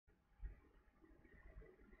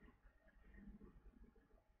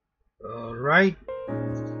Alright.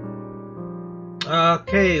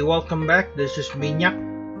 Okay, welcome back. This is Minyak.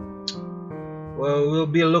 Well,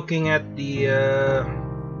 we'll be looking at the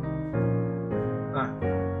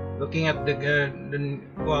the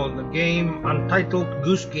game Untitled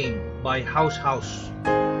Goose Game by House.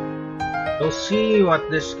 We'll see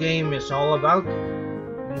what this game is all about.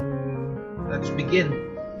 Let's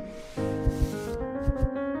begin.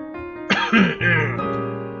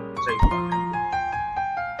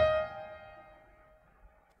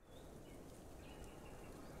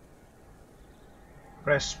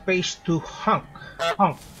 Press space to honk.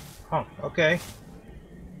 Okay.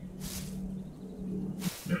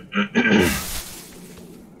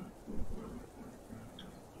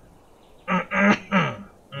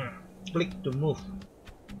 Click to move.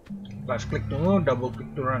 Plus click to move, double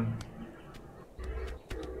click to run.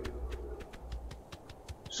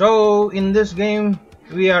 So in this game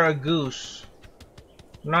we are a goose,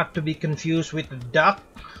 not to be confused with a duck.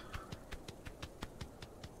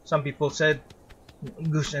 Some people said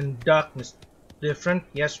goose and duck is different.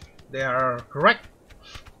 Yes, they are correct.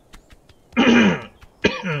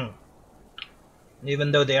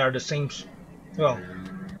 Even though they are the same, well,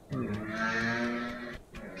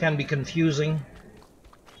 can be confusing.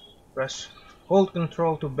 Press hold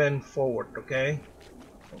control to bend forward. Okay,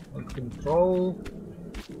 hold control,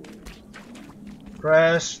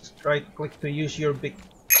 press right click to use your big.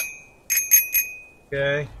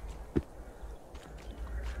 Okay.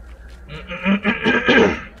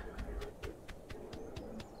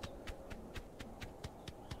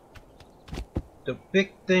 To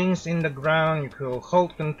pick things in the ground, you can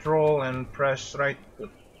hold control and press right click.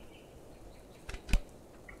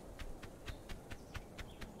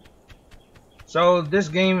 So this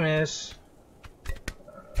game is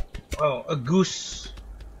a goose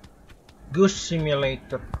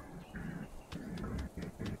simulator.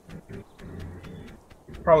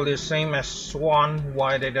 Probably the same as Swan.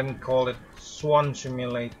 Why they didn't call it Swan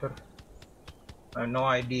Simulator, I have no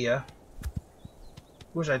idea.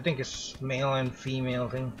 Goose, I think it's male and female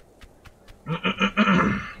thing.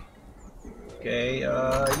 Okay,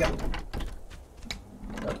 yeah.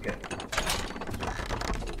 Okay.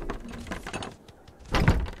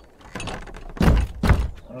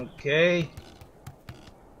 Okay.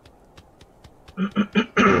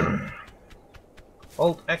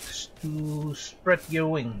 Hold X to spread your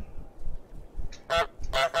wing.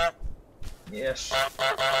 Yes.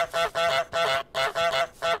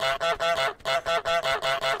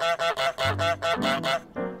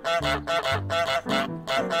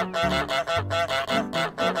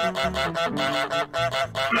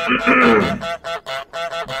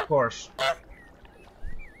 Of course.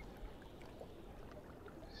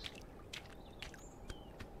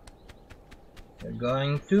 We're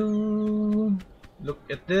going to look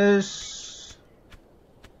at this.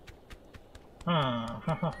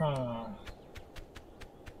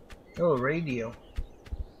 Oh, radio.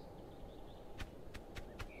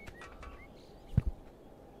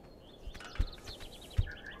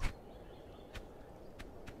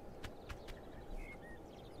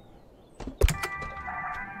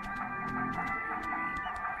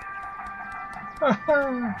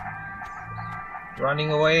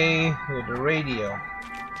 Running away with the radio.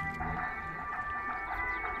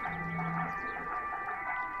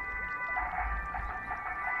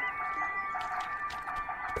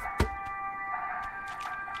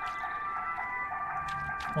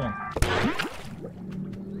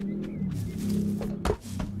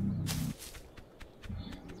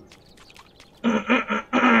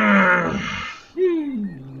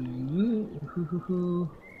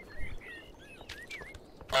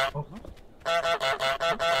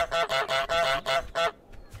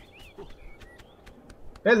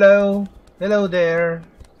 Hello, hello there.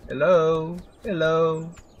 Hello,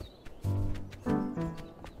 hello.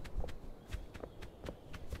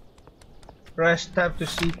 Press tab to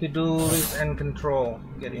see to-do list and control.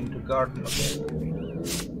 Get into garden. Okay.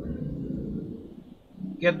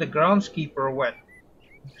 Get the groundskeeper wet.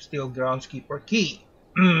 Steal groundskeeper key.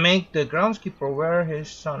 Make the groundskeeper wear his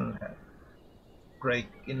sun hat. Break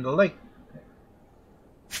in the lake.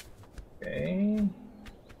 Okay.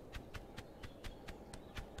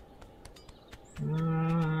 I'm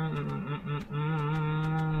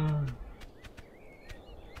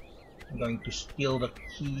going to steal the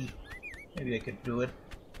key. Maybe I could do it.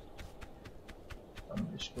 I'm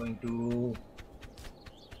just going to.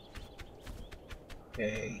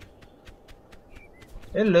 Okay.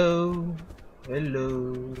 Hello.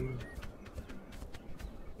 Hello.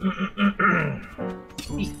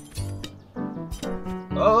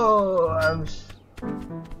 Oh, I'm.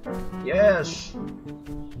 Yes.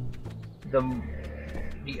 the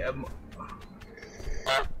the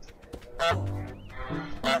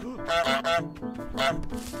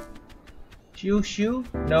Shoo shoo?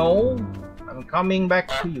 No, I'm coming back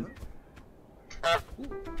to you.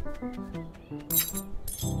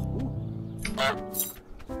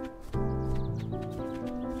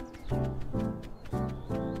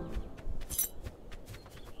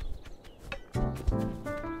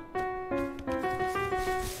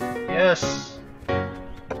 Yes.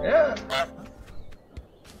 Yeah.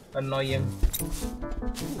 Annoying.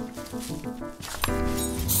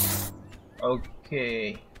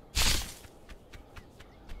 Okay.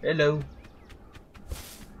 Hello.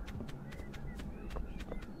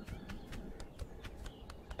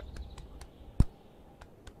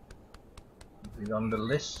 Is it on the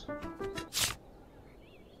list?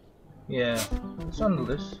 Yeah, it's on the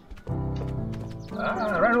list.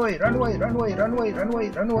 Ah, run away, run away, run away, run away, run away,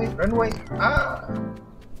 run away, run away. Ah!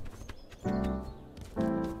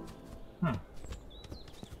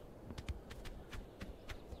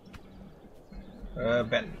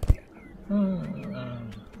 Ben.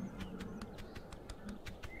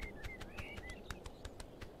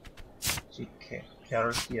 See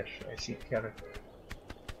carrot, yes, I see carrot.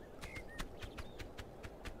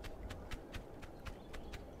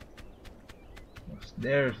 Yes,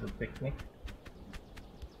 there's the picnic.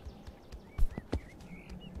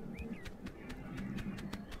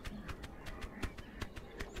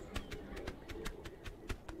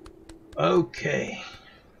 Okay.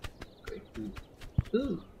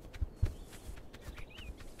 Ooh.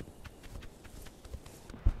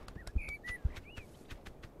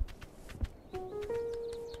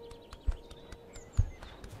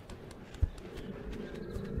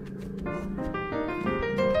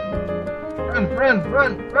 Run,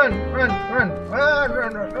 run, run, run, run, run,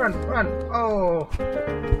 run, run, run, run. Oh.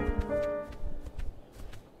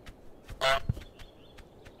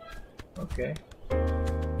 Okay.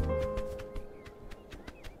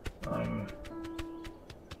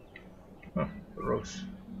 Rose.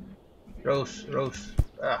 Rose, rose.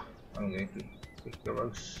 Ah, I'm going to take the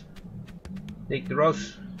rose. Take the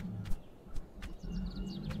rose.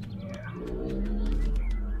 Yeah.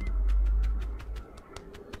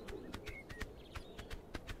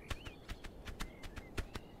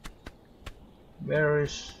 Where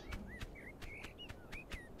is...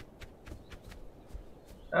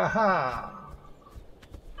 Aha!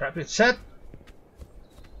 Trap it set.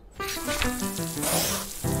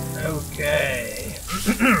 Okay.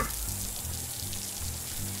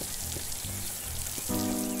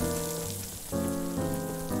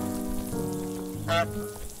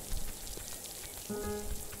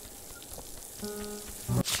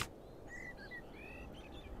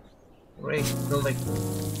 Great building.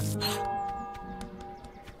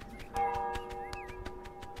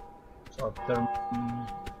 So term.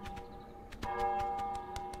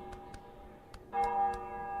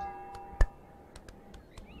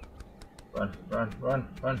 Run, run, run,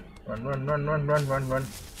 run, run, run, run, run, run, run, run,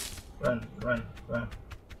 run, run, run.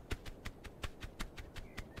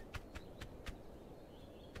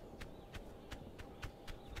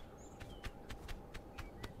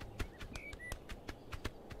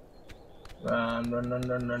 Run, run, run,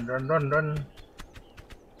 run, run, run, run, run.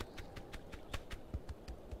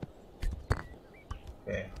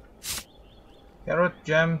 Okay. Carrot,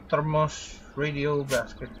 jam, thermos, radio,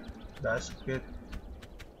 basket, basket.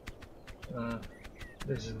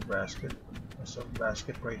 This is a basket. There's a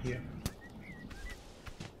basket right here.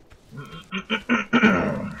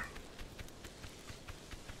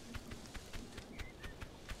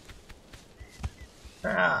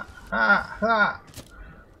 Ha ha ha!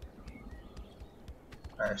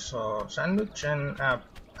 I saw sandwich and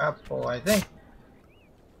apple, I think.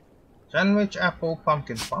 Sandwich, apple,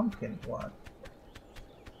 pumpkin. Pumpkin, what?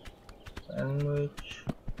 Sandwich,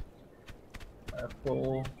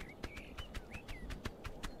 apple.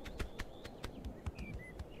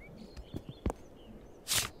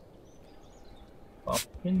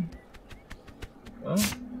 Pumpkin? Huh?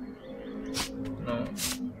 No.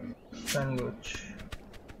 Sandwich.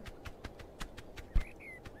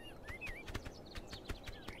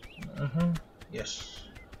 Yes.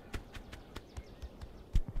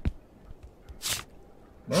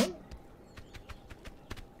 No?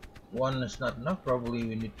 One is not enough, probably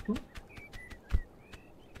we need two.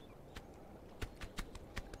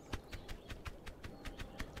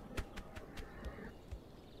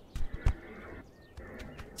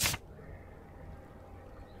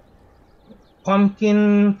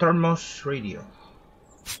 Pumpkin, thermos, radio.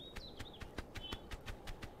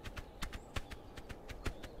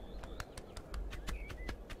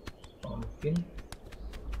 Pumpkin,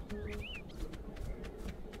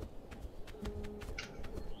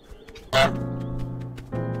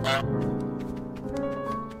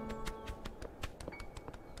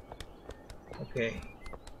 Okay.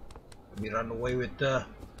 We run away with the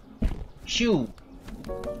shoe.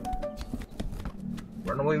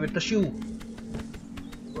 Run away with the shoe.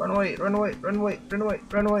 Run away, run away, run away, run away,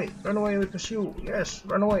 run away, run away with the shoe. Yes,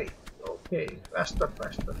 run away. Okay, faster,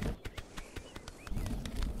 faster.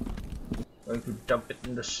 Going to dump it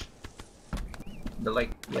in the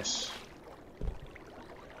lake. Yes.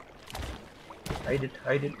 Hide it,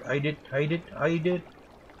 hide it, hide it, hide it, hide it.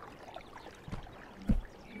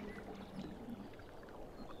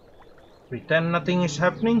 Pretend nothing is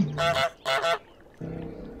happening.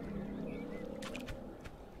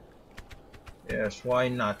 Yes, why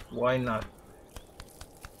not? Why not?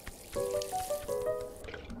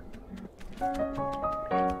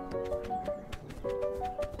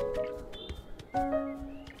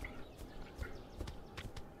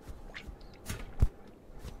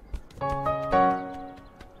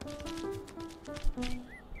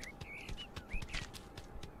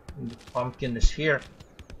 The pumpkin is here.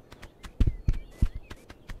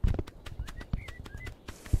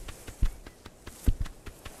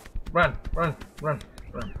 Run, run, run,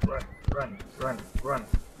 run, run, run, run, run,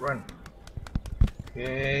 run.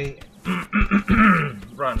 Okay.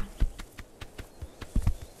 Run.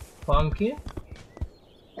 Pumpkin?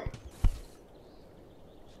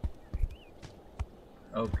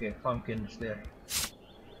 Okay, pumpkin is there.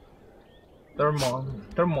 Thermos,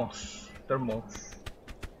 thermos, thermos.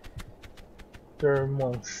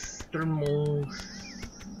 Thermos, thermos.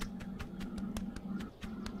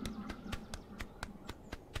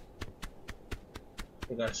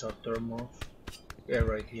 I think I saw thermos. Yeah,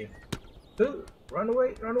 right here. Ooh, run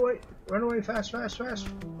away, run away, run away, fast, fast, fast.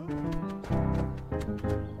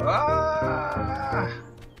 Ah!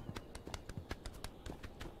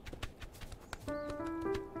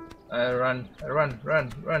 Run, run,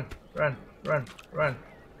 run, run, run, run, run.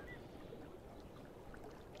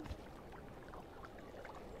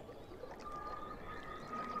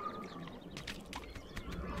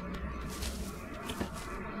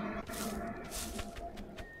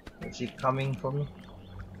 Is he coming for me?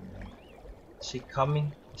 Is he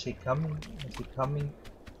coming? Is he coming? Is he coming?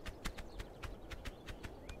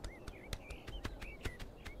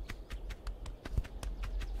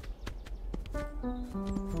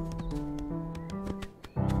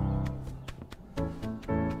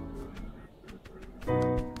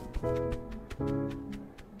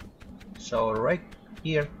 So right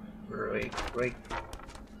here, right.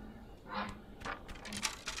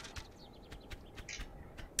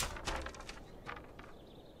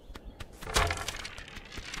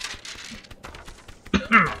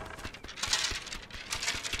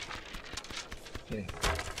 Okay.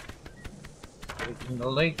 Taking the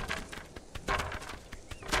lake.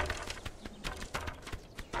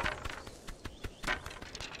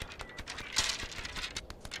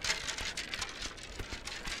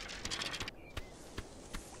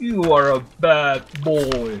 You are a bad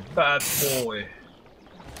boy, bad boy.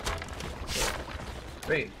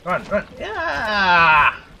 Wait, run, run.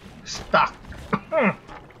 Yeah! Stuck.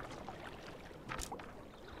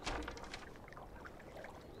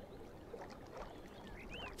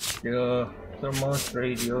 The thermos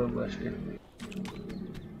radio basket.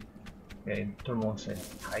 Okay, thermos said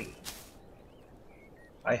hide.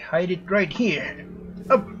 I hide it right here.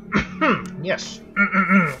 Up. Yes.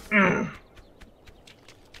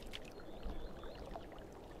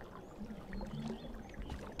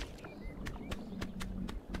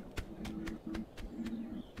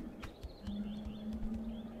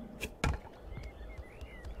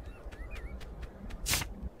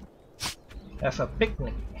 Have a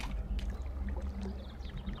picnic.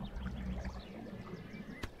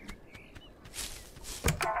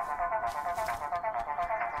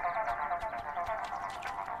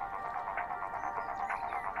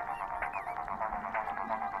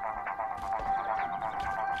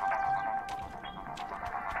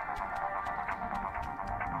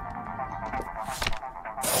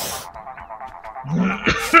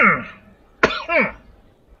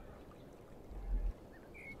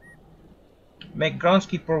 Make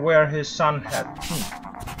groundskeeper wear his sun hat.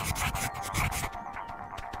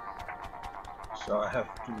 So I have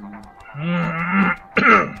to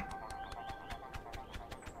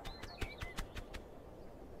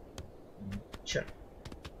check.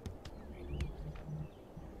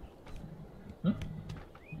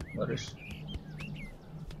 What is?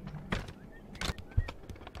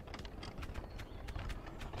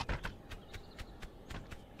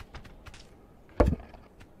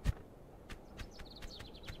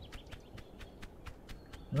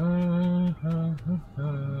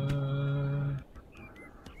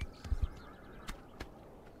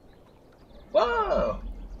 Whoa!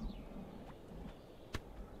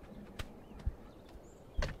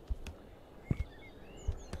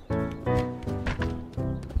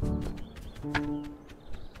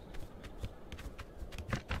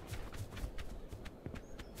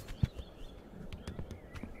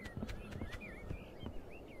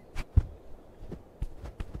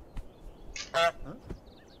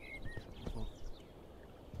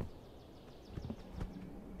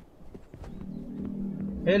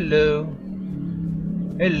 Hello.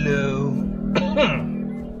 Hello.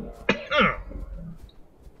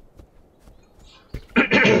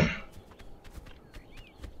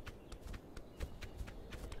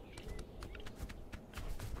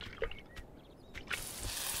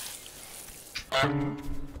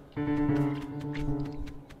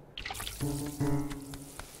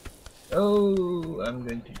 Oh, I'm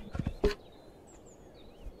going to.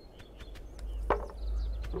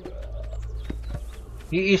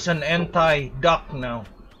 He is an anti-duck now.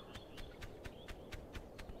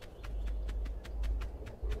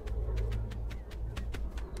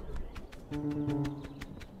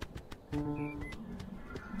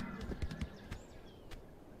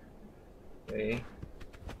 Okay.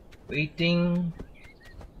 Waiting.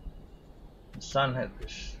 The sun had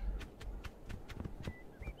this.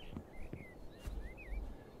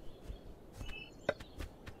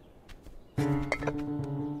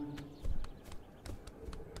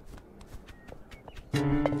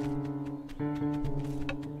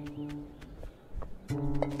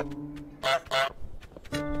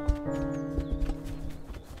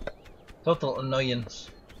 Total annoyance.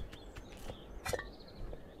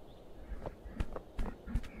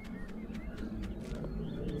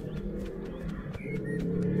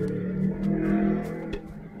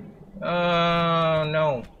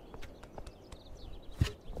 No.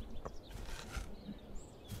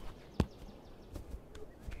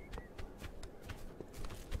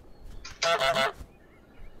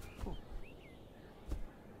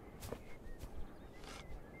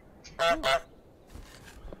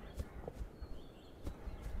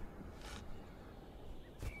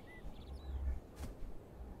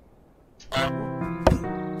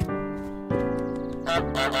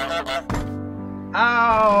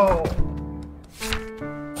 Ow!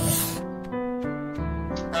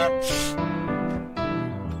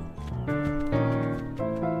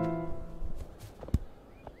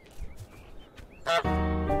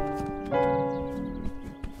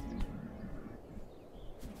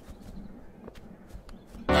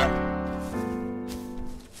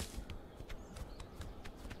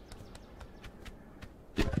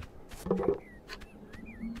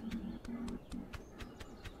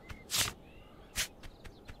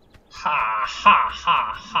 Ha ha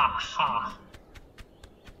ha ha ha.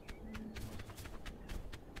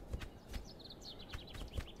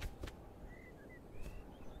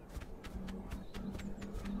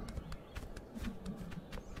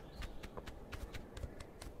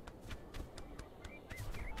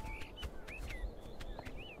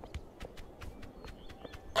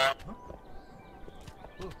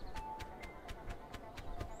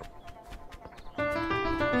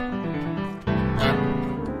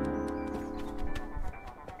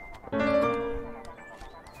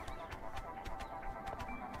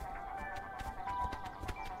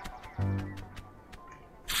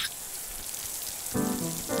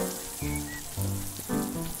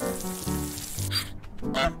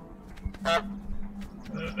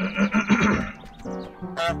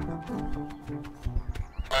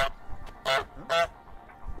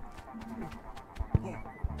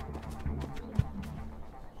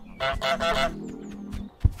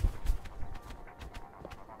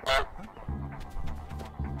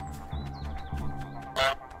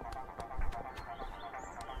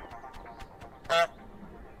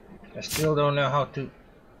 I still don't know how to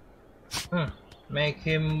make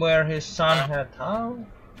him wear his sun hat. How?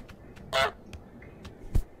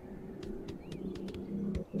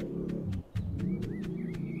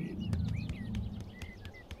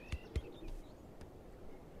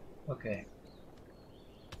 Okay.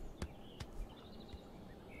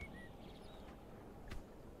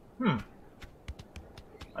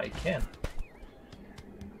 I can.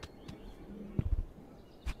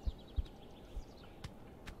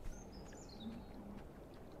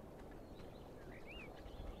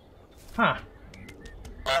 Huh.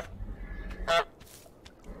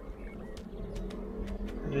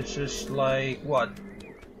 This is like what?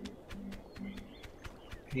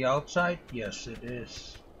 The outside? Yes, it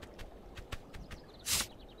is.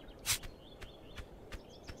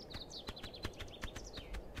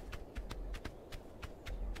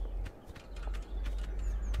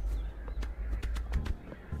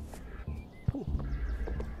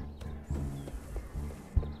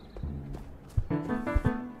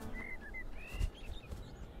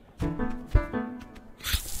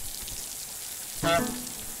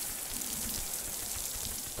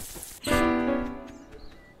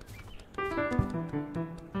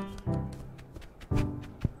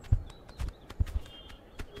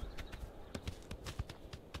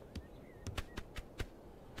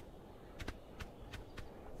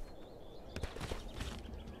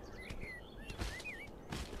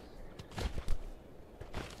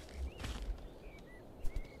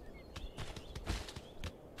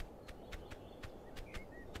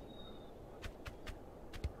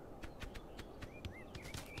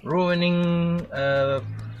 ruining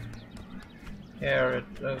carrot.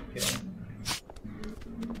 Okay.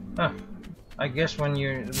 Huh. I guess when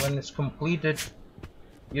it's completed,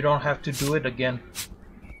 you don't have to do it again.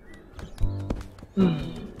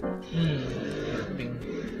 Burping.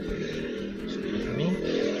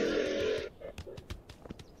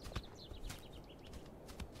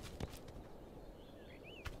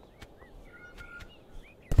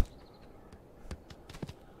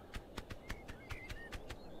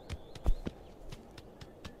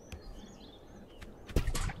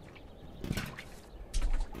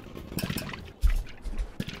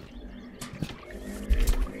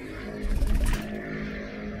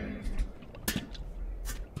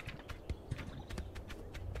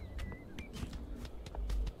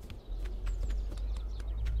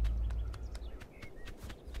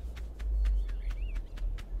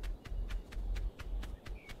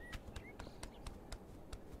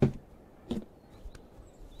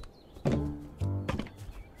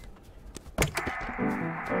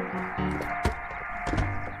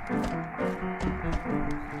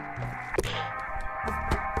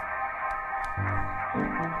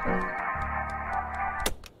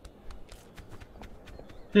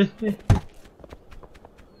 Excuse me.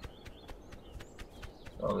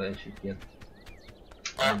 Oh, I should get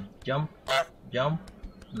jump, jump.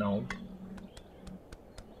 No.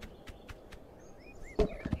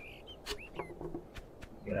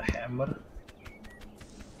 Get a hammer.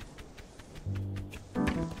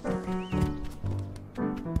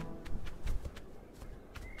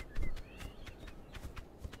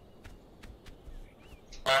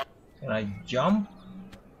 Can I jump?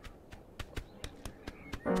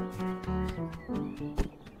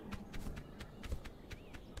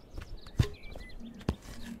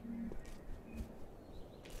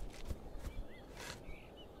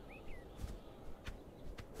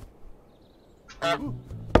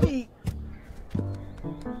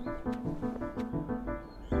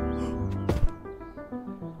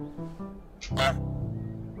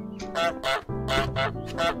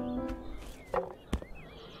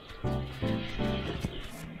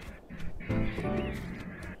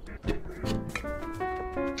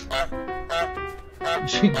 Is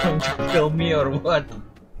she going to kill me or what?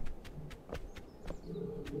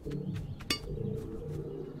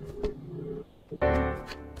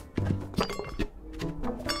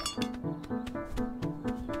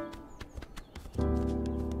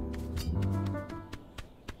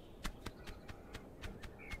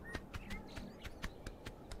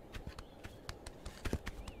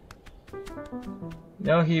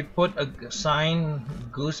 No, he put a sign,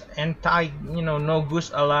 goose anti, no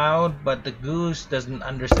goose allowed, but the goose doesn't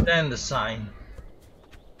understand the sign.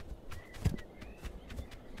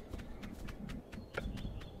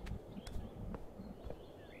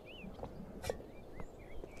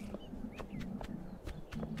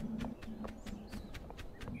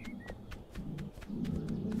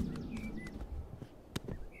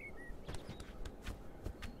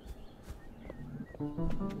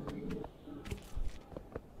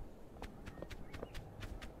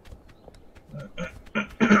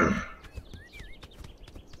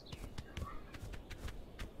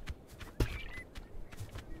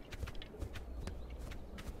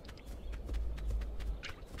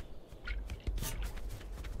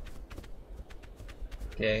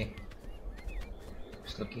 Okay,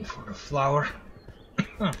 just looking for the flower.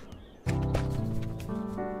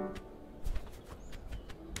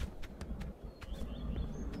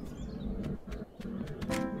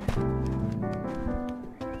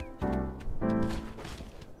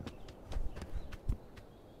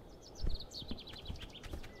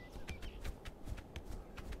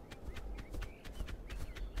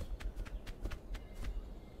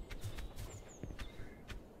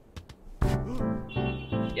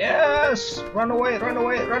 Yes! Run away, run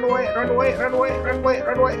away, run away, run away, run away, run away,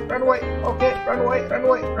 run away, run away. Okay, run away, run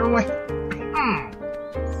away, run away.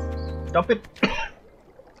 Dump it.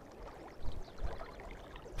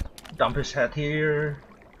 Dump his head here.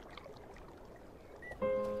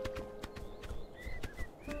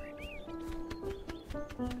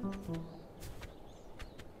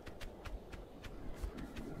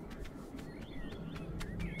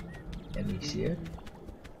 Can you see it?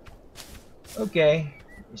 Okay.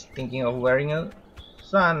 He's thinking of wearing a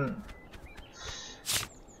sun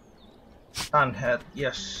hat.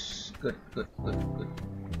 Yes, good, good, good, good.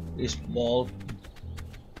 He's bald.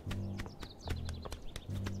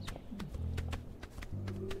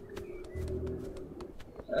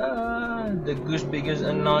 The goose biggest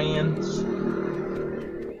annoyance.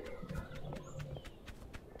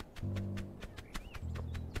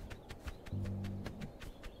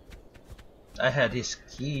 I had his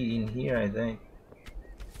key in here, I think.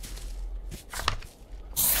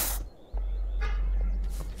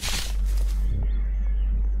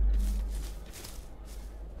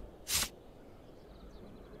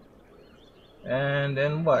 And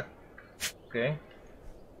then what? Okay.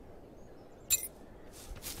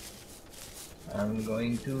 I'm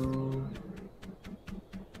going to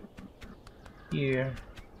here.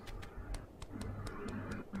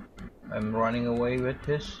 I'm running away with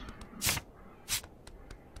this.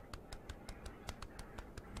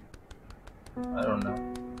 I don't know.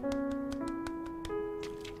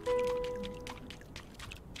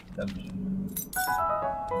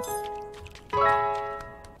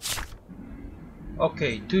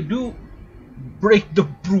 Okay, to do break the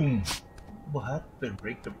broom. What?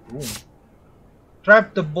 Break the broom.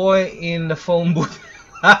 Trap the boy in the phone booth.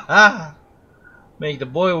 Make the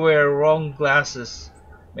boy wear wrong glasses.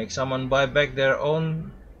 Make someone buy back their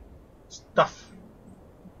own stuff.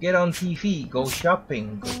 Get on TV. Go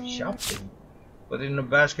shopping. Go shopping. Put in a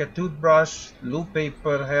basket toothbrush, blue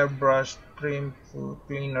paper, hairbrush, trim, food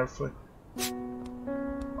cleaner, foot.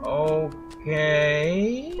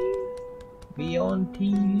 Okay. Be on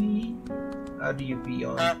TV. How do you be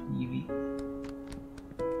on TV?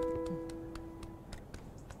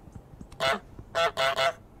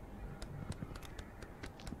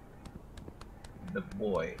 The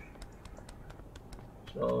boy.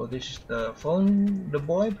 So this is the phone, the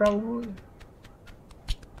boy probably.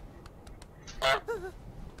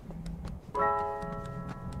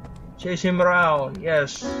 Chase him around,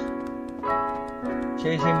 yes.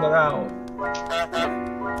 Chase him around.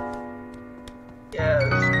 Yes.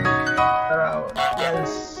 Around,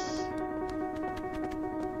 yes.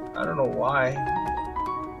 I don't know why.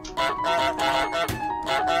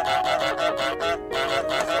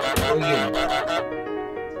 Again.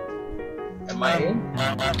 Am I in?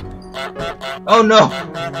 Oh no!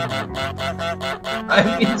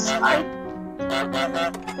 I'm inside!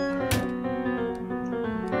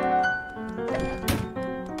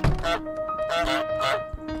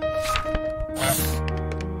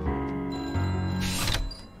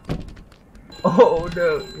 Oh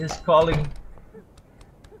no, he's calling.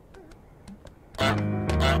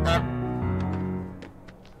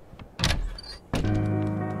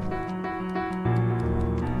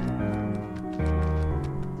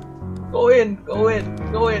 Go in, go in,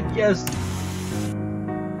 go in, yes.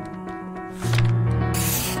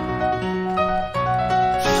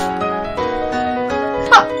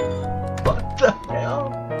 What the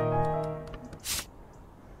hell?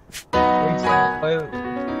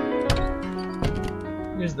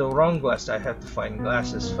 Here's the wrong glass. I have to find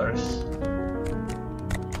glasses first.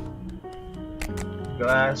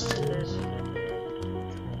 Glasses.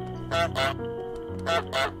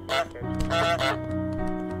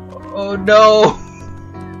 Oh no!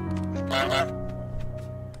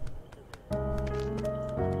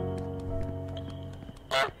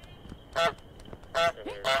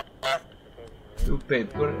 Blue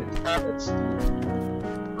paper. Let's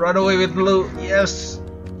run away with blue. Yes!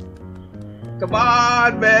 Come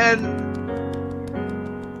on, man!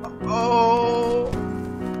 Oh!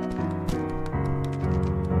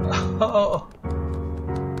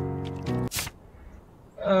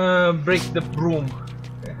 Oh! Break the broom.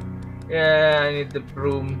 Yeah, I need the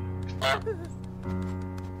broom.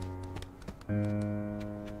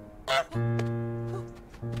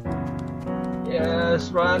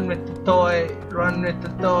 Yes, run with the toy. Run with the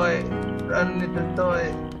toy. Run with the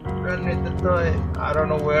toy. Run with the toy. I don't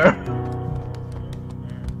know where.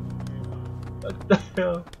 What the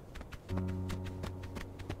hell?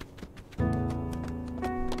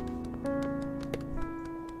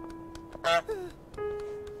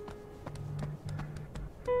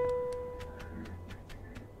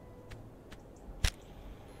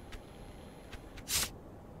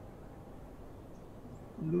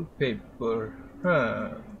 Blue paper.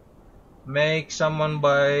 Huh. Make someone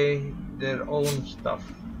buy their own stuff.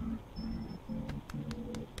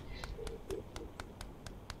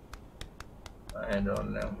 I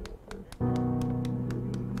don't know.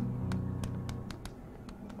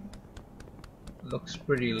 Looks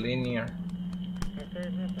pretty linear.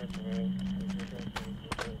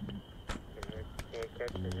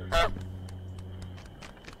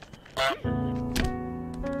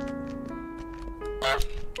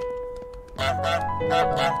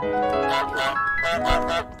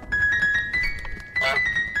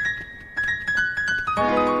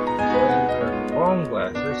 Wrong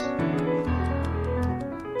glasses.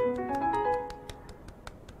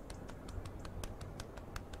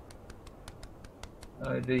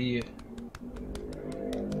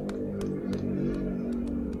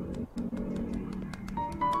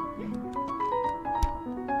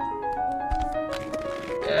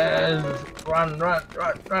 Run, run,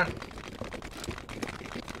 run, run.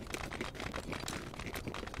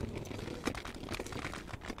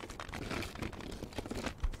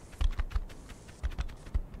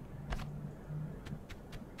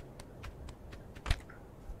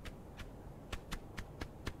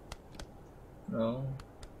 No.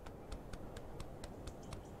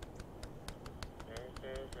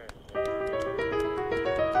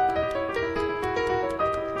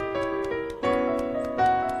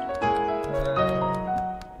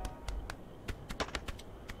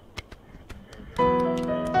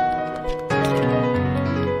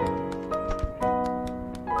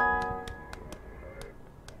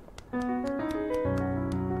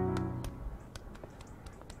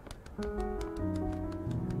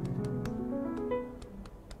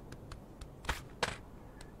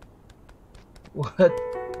 What?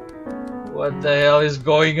 What the hell is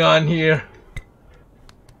going on here?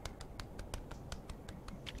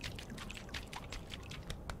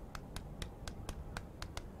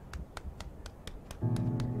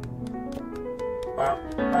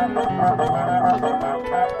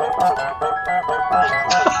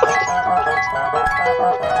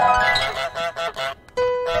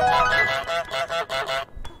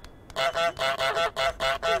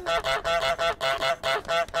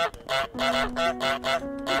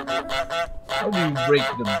 How do you break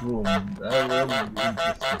the broom? That will be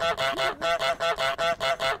interesting.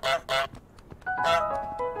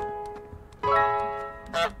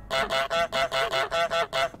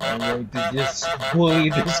 I'm going to just bully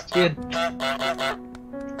this kid.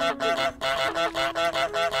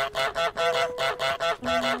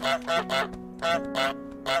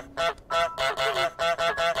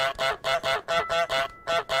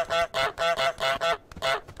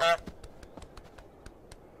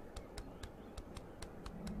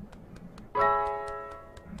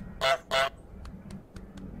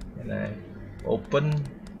 Can I open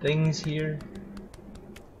things here?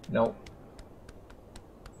 No.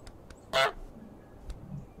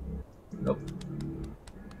 Nope.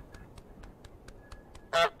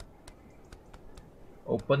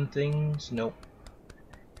 Open things? Nope.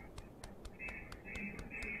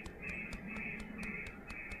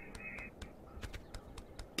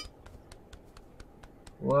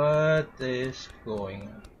 What is going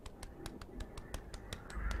on?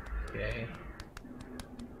 Okay.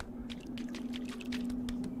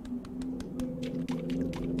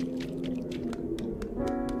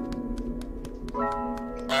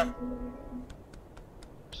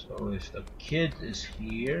 So if the kid is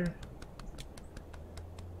here,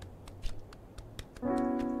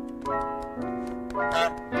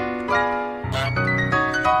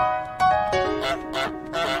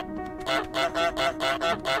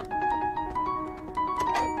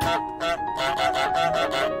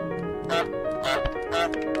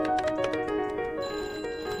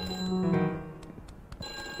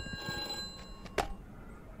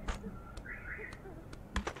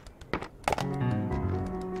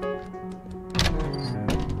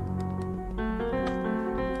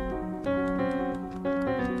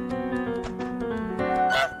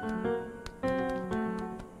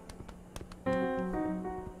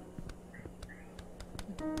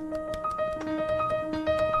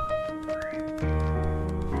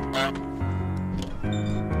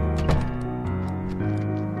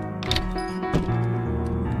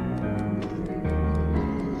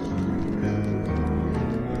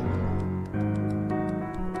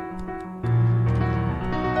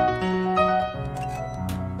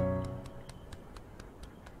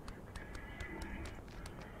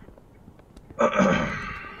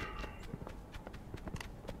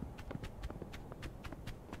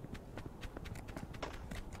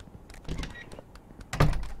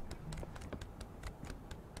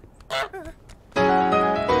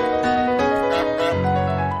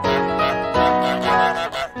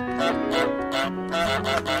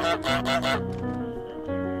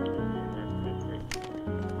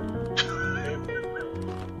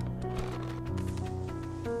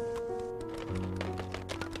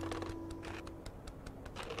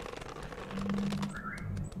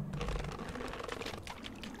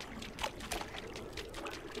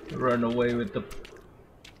 run away with the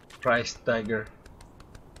prize tiger.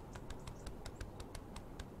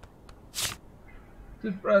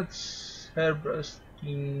 Toothbrush, hairbrush,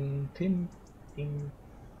 tin.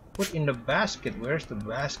 Put in the basket. Where's the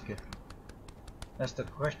basket? That's the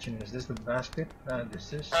question. Is this the basket?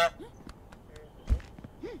 This is.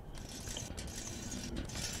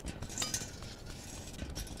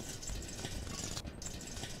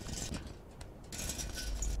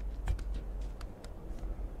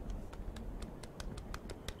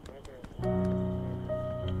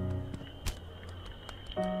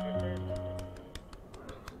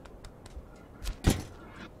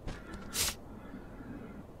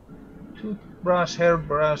 toothbrush,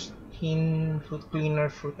 hairbrush, tin, foot cleaner,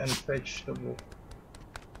 fruit and vegetable.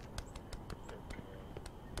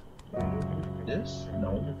 This?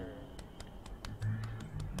 No.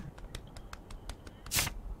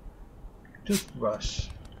 Toothbrush.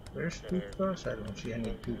 Where's toothbrush? I don't see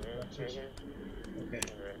any toothbrushes. Okay.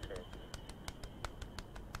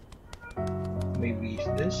 Maybe it's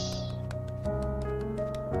this.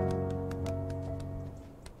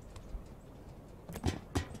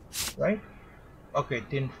 Right? Okay,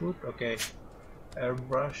 tin foot. Okay.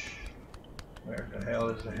 Hairbrush. Where the hell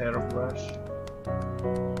is the hairbrush?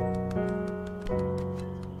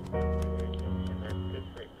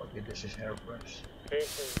 Okay, this is hairbrush.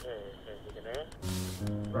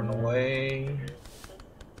 Run away.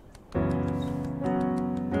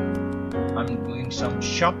 I'm doing some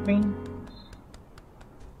shopping.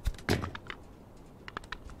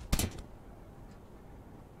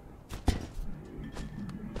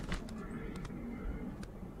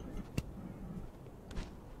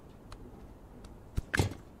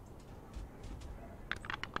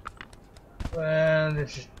 Well,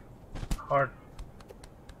 this is hard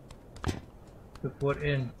to put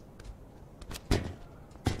in.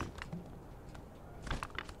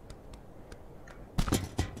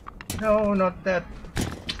 No, not that.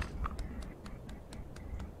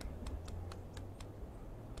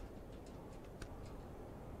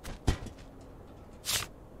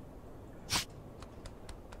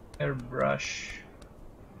 Airbrush.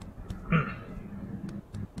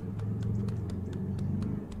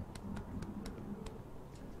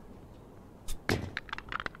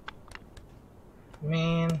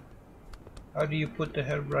 Man, how do you put the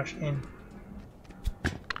hairbrush in?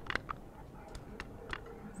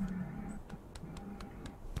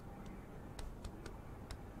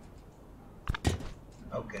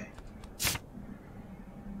 Okay.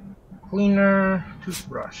 Cleaner,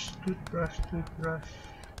 toothbrush, toothbrush, toothbrush.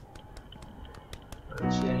 I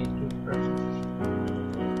don't see any toothbrushes.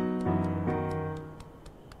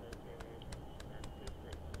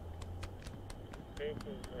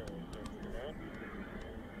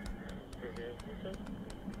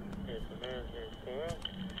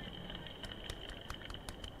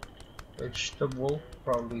 Vegetable,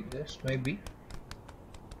 probably this, maybe.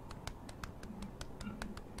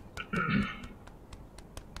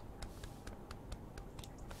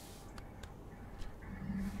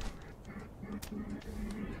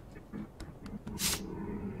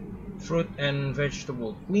 Fruit and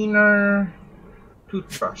vegetable cleaner,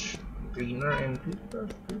 toothbrush, cleaner and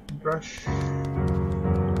toothbrush.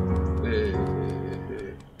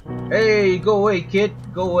 Hey, go away, kid,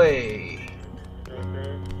 go away.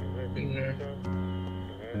 Cleaner. Cleaner.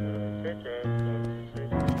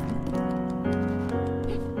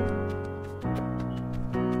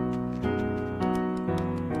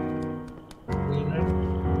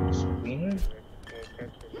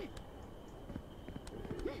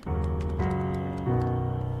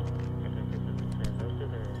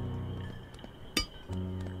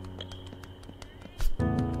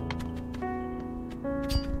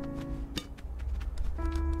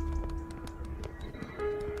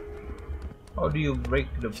 How do you break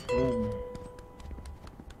the broom?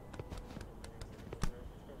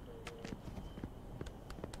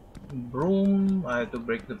 Broom, I have to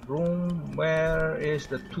break the broom. Where is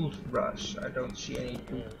the toothbrush? I don't see any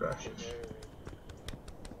toothbrushes.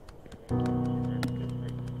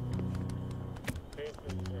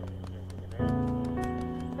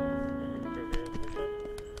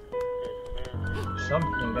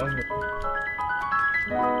 Something down here.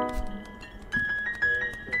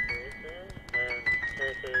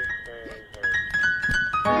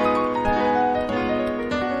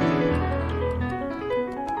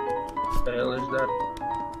 What the hell is that?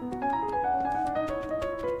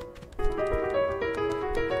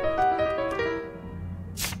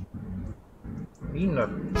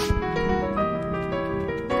 Peanut.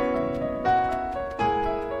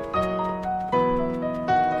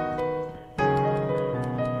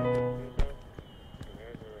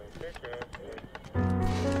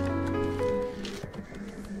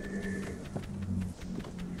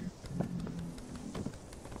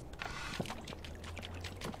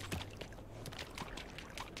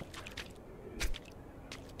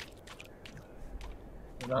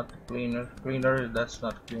 Not cleaner. Cleaner, that's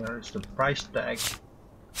not cleaner. It's the price tag.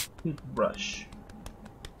 Toothbrush.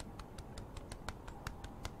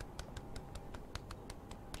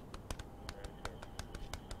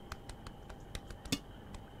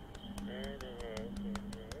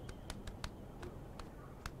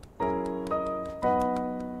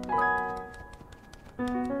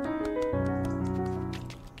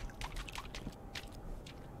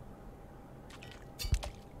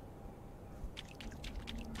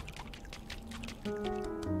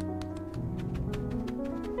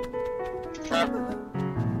 Okay,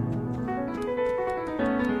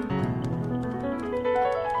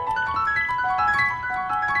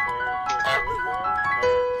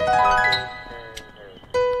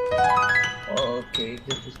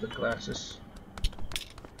 this is the glasses.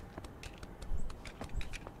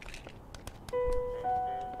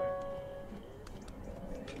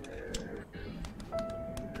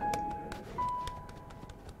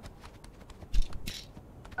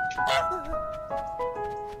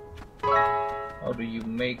 How do you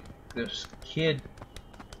make this kid?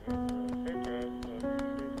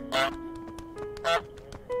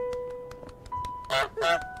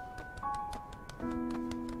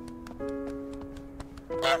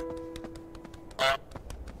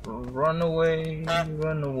 Run away,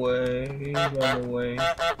 run away, run away. No,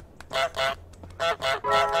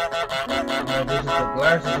 this is the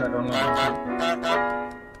glasses I don't know.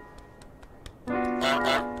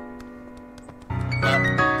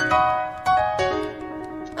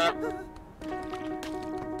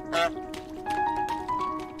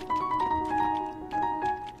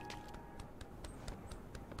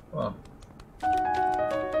 Well.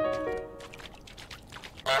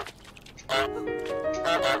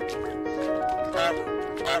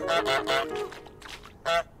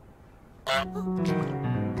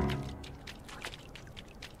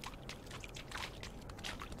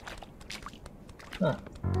 Huh.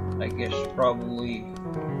 I guess probably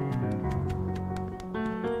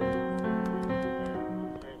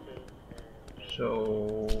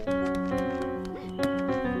so.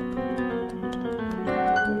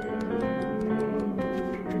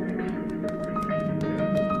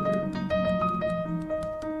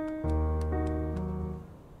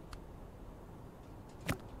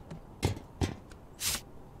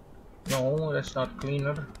 No, that's not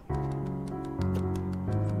cleaner.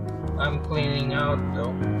 I'm cleaning out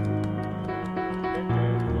though.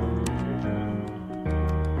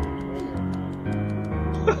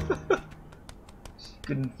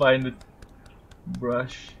 Couldn't find the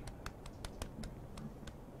brush.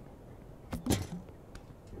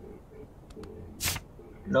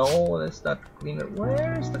 No, that's not cleaner.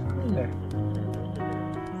 Where is the cleaner?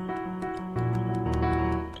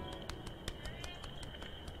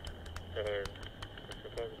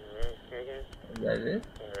 Is that it?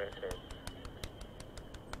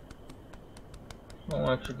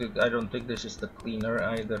 No, actually, I don't think this is the cleaner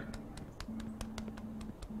either.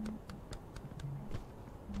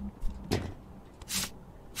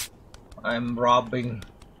 I'm robbing.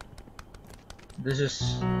 This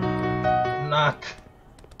is not.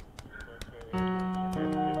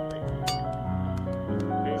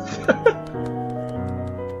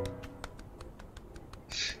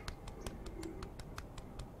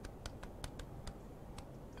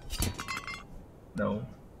 No.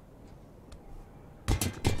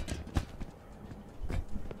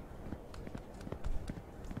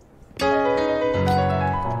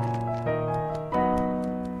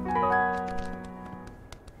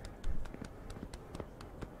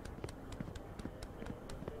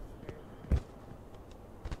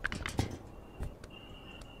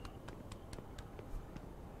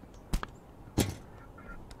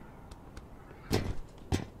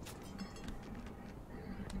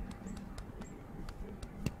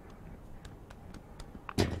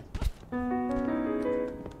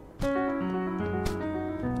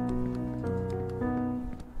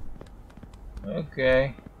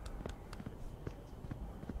 Okay.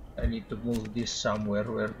 I need to move this somewhere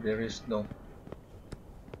where there is no.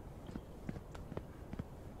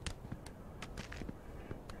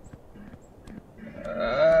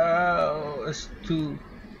 It's too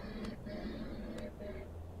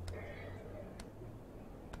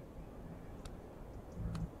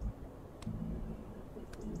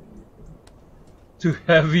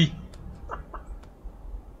heavy.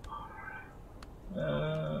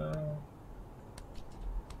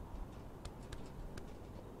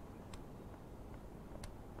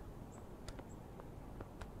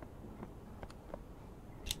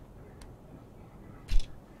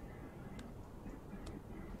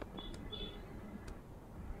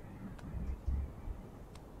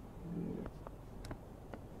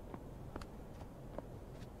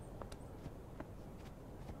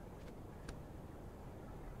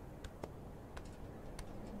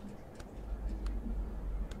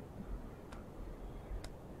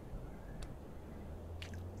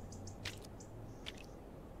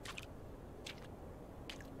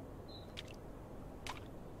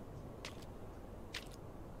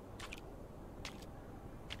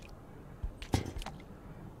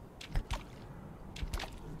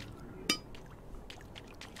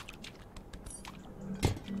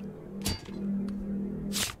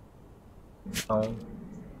 No,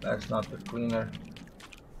 that's not the cleaner.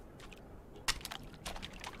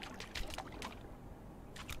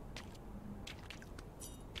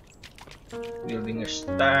 Building a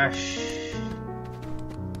stash.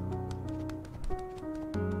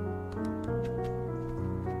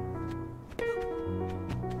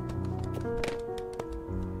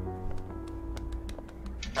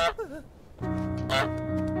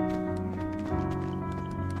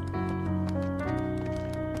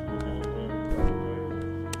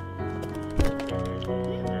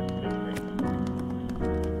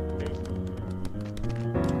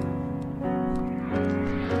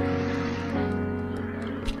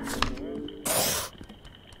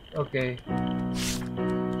 Okay.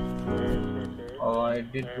 All I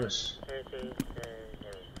did was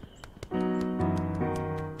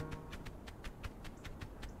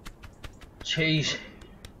chase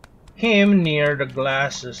him near the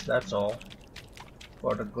glasses, that's all.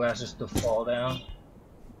 For the glasses to fall down.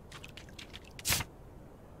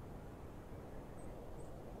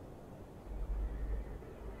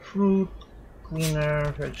 Fruit,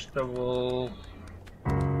 cleaner, vegetable.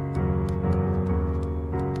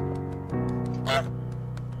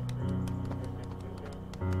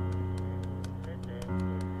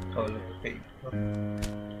 Toilet paper.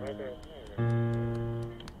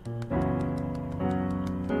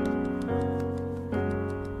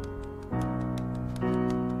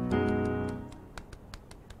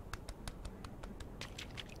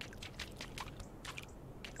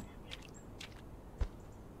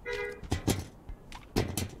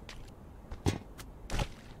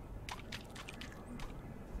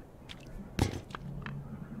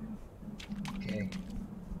 Okay.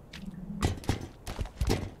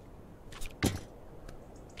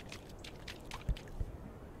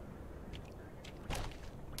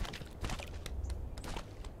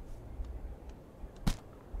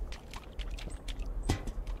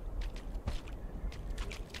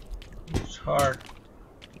 It's hard.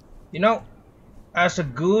 You know, as a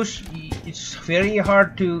goose, it's very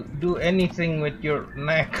hard to do anything with your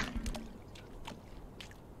neck.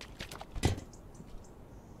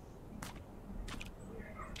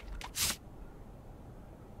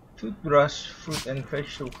 Toothbrush, fruit and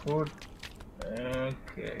vegetable food.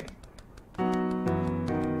 Okay.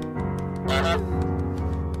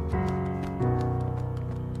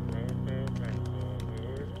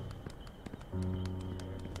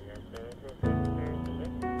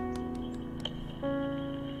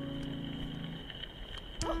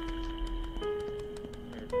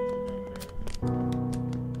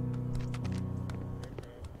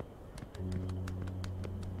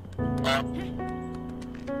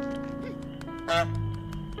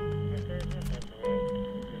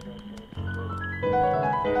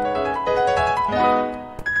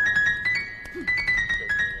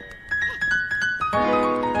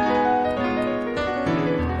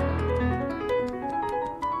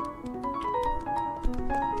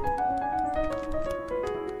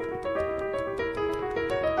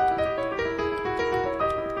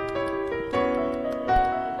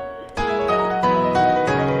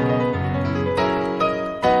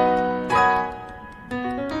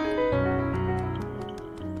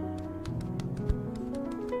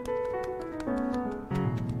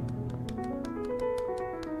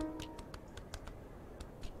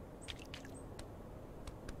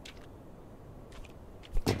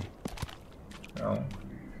 No.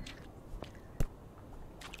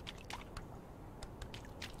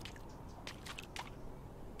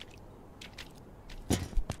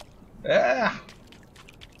 Ah!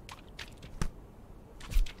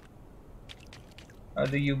 How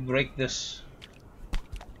do you break this?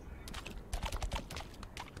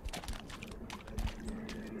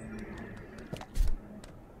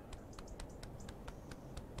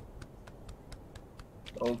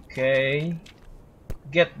 Okay.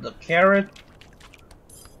 Get the carrot.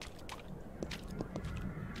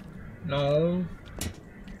 No.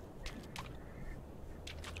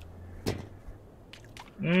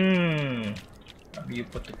 How do you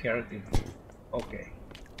put the carrot in? Okay.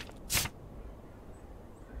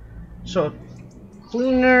 So,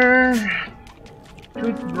 cleaner,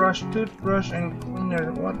 toothbrush, and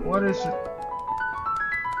cleaner. What is it?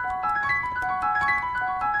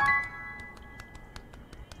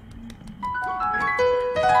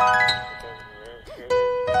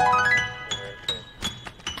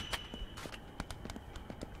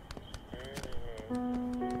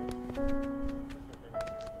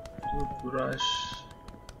 Toothbrush.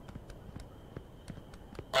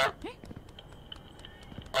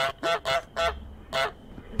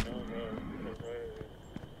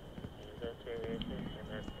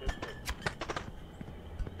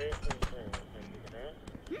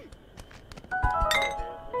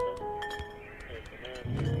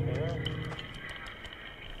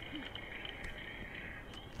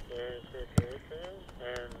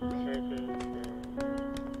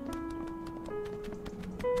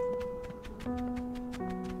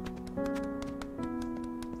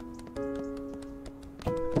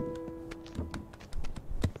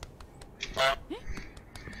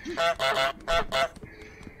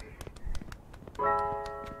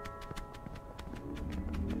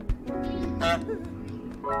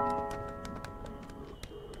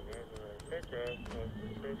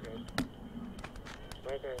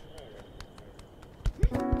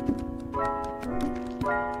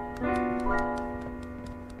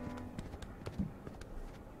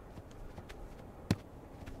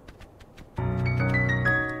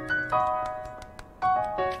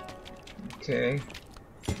 Okay.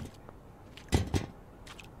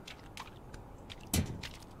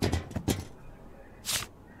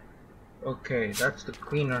 Okay, that's the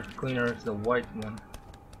cleaner. Cleaner is the white one.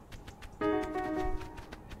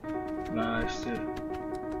 Now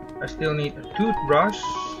I still need a toothbrush.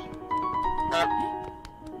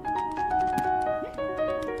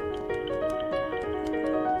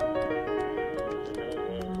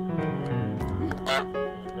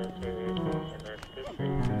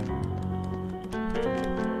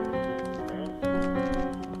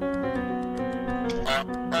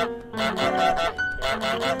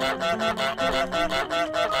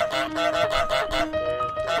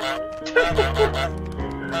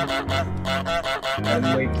 I'm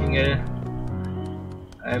making it.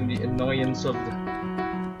 I'm the annoyance of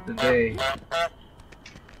the day.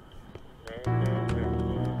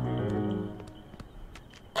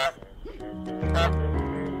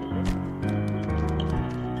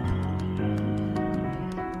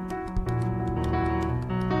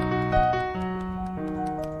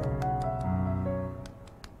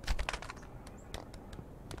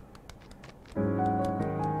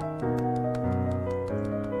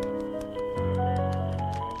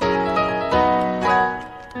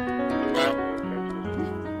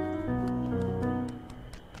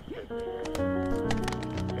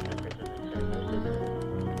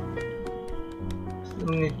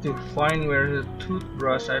 Still need to find where the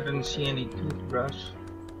toothbrush. I didn't see any toothbrush.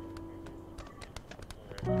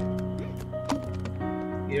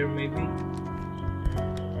 Here maybe.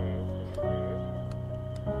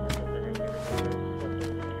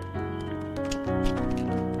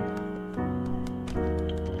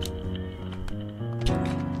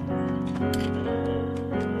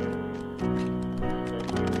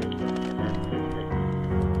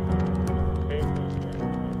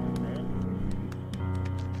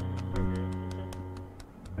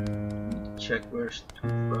 Check where's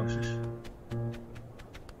toothbrushes.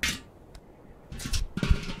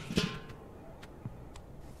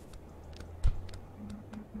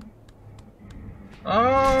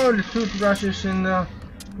 Oh, the toothbrush is in the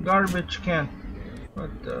garbage can.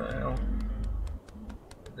 What the hell?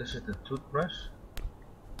 This is the toothbrush?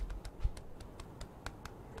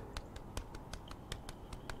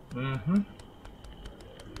 Mm-hmm.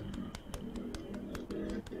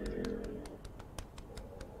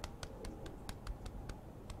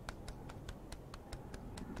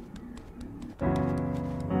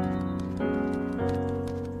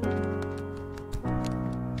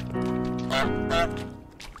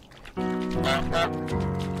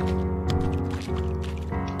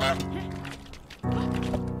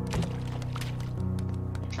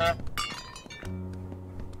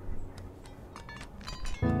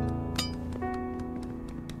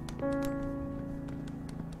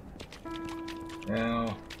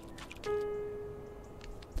 Now,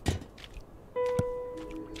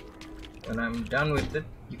 when I'm done with it,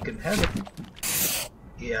 you can have it.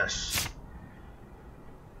 Yes.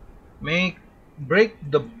 Break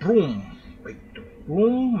the broom. Break the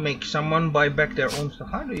broom. Make someone buy back their own stuff.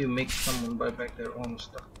 How do you make someone buy back their own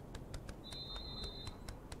stuff?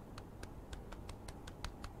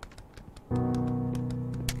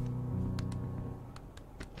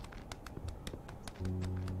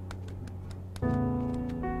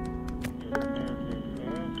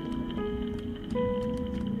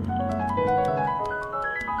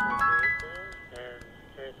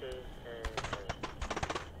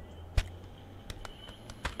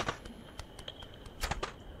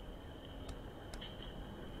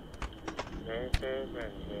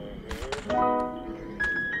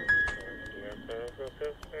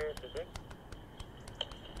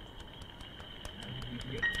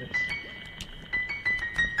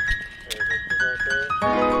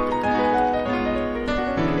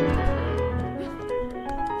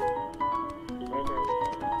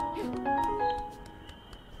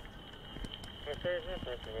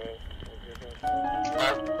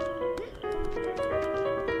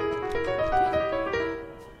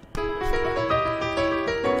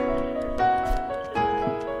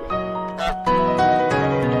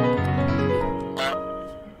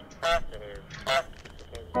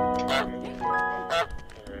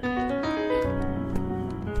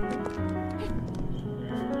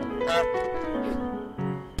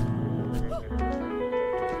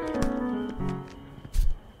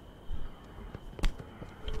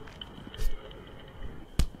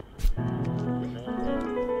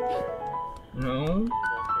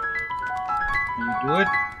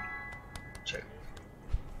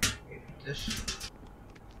 this.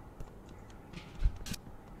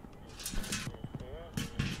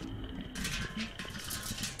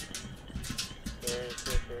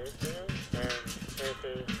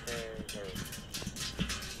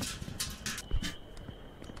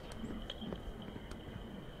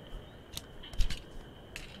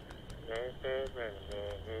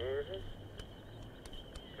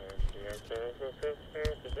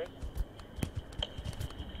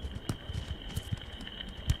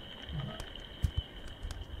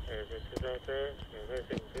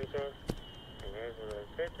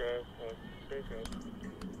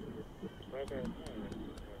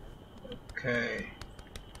 Okay.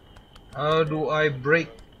 How do I break?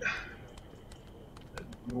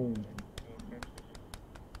 Ooh.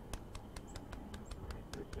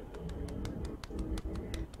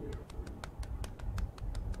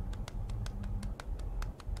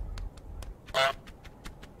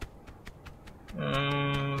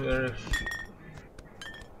 There's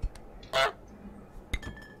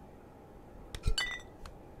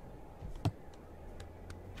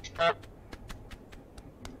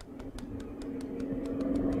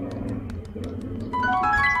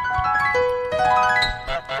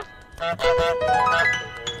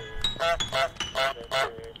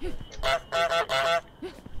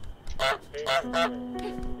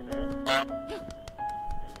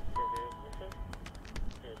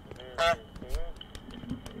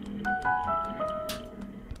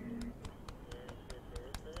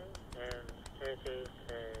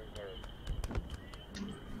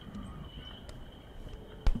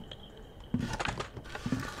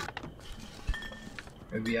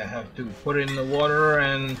maybe I have to put it in the water,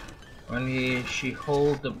 and when she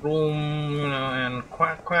hold the broom, you know, and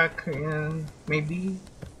quack quack, and maybe,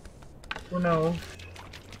 who knows?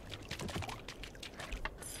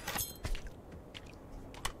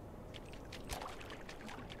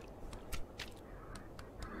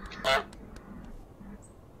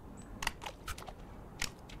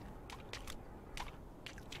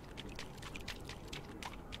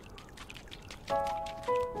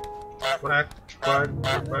 Quack quack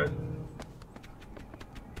quack.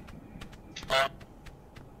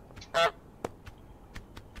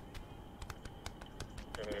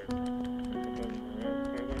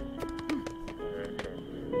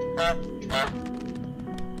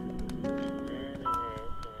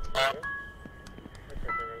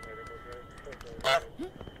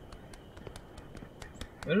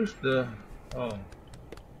 Where's the... oh,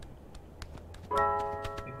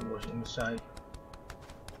 I think it was inside.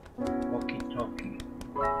 Walkie-talkie.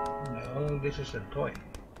 No, this is a toy.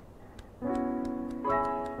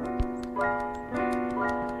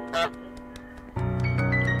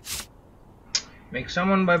 Make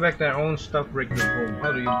someone buy back their own stuff, break the broom.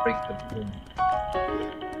 How do you break the broom?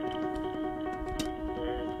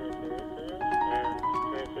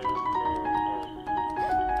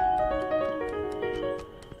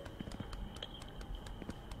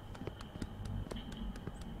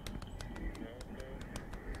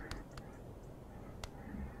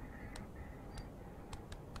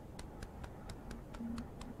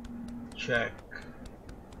 Check.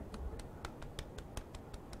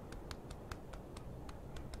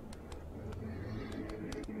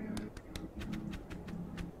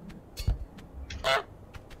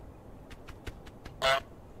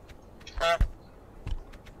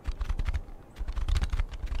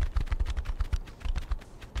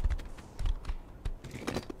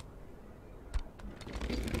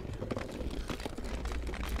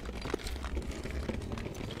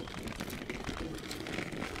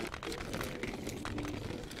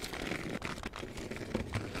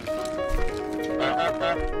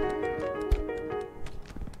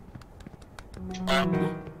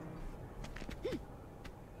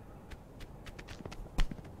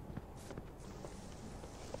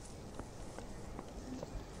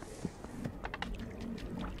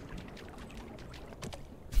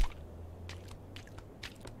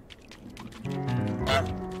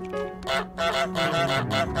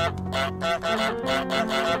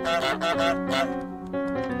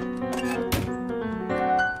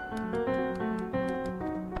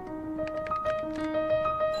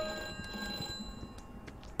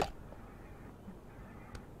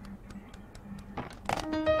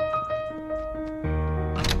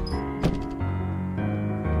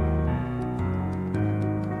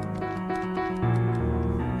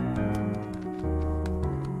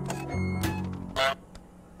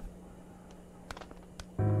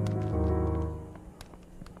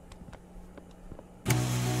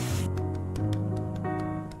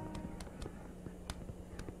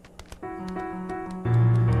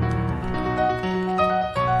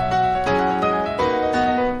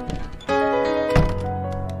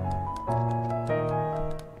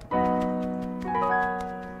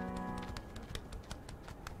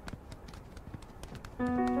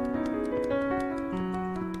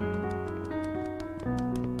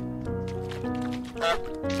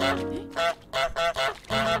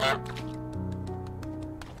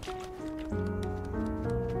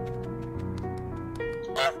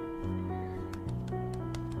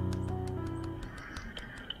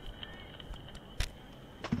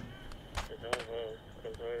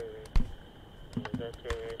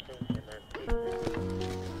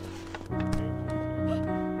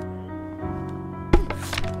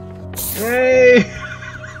 Yay!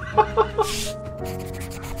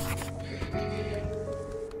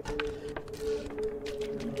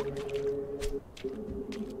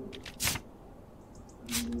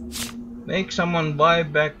 Make someone buy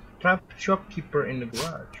back trap shopkeeper in the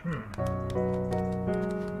garage.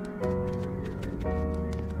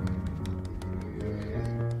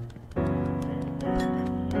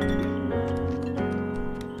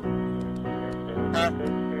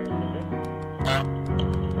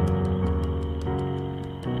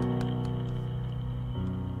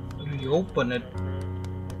 Open it.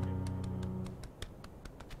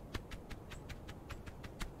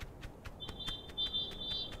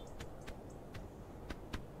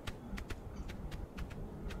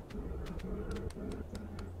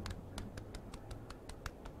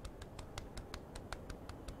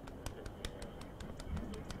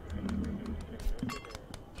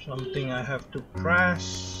 Something I have to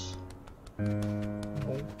press.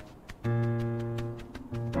 Oh.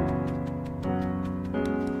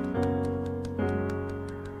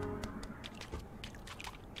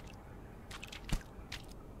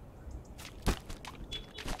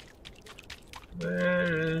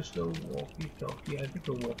 Where is the walkie-talkie? I think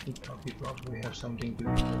the walkie-talkie probably has something to do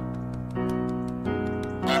with it.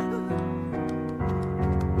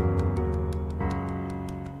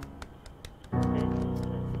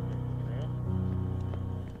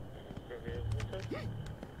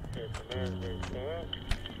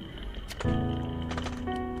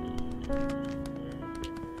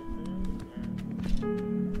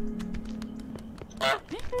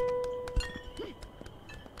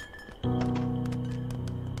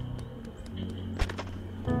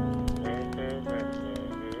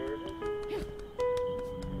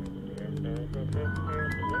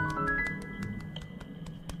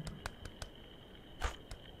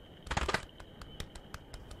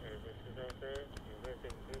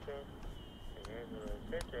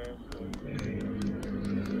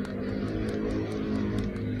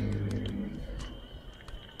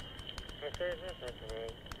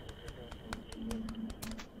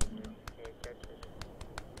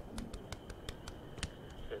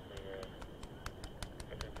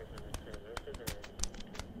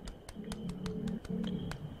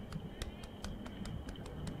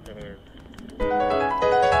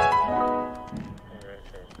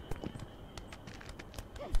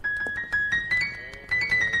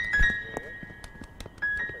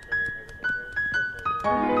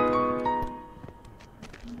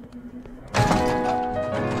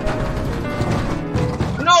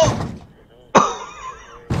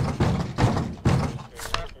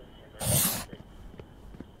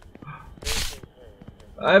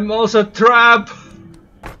 I'm also trapped.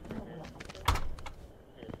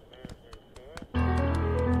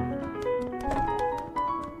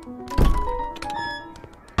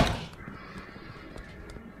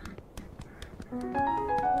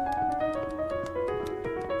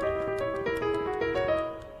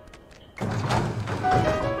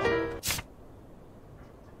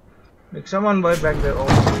 Make someone buy back their own.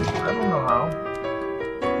 I don't know how.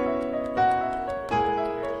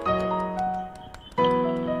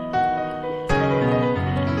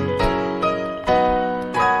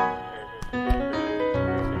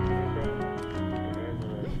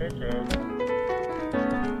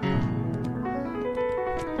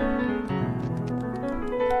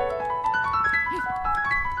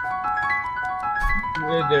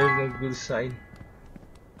 There's no good side.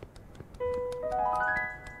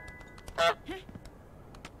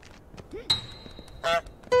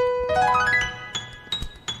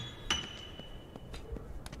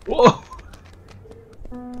 Whoa!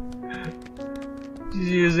 She's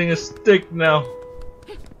using a stick now.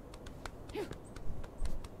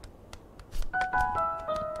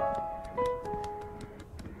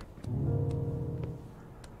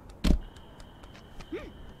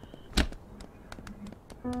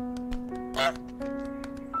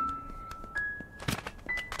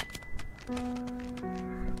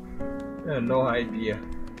 I have no idea.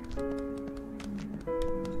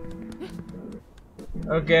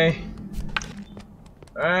 Okay.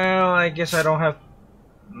 Well, I guess I don't have to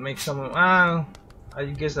make some. I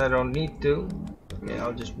guess I don't need to. Okay,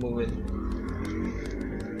 I'll just move it.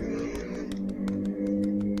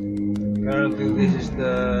 Apparently this is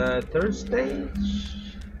the third stage.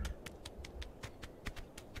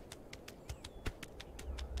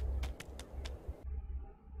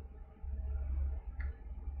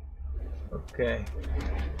 Okay.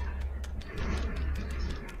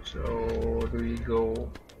 So do we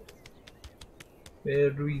go?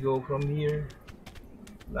 Where do we go from here?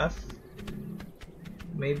 Left?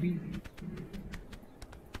 Maybe?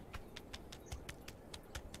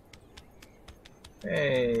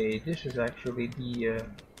 Hey, this is actually the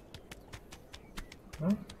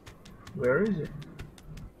huh? Where is it?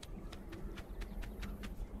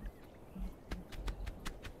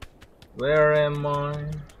 Where am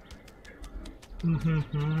I?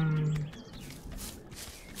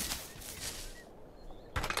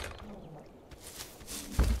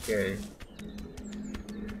 Okay.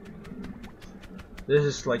 This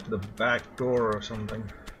is like the back door or something.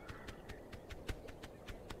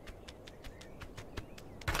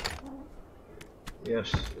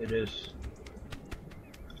 Yes, it is.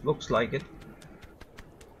 Looks like it.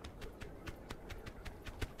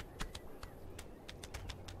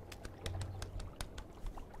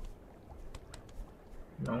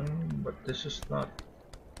 No, but this is not.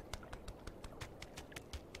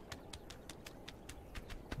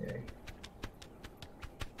 Okay.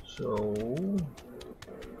 So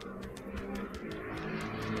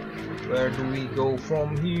where do we go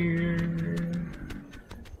from here?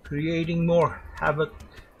 Creating more havoc.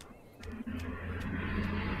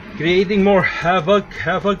 Creating more havoc.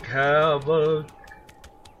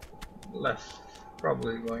 Left,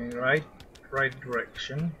 probably going right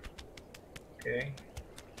direction. Okay.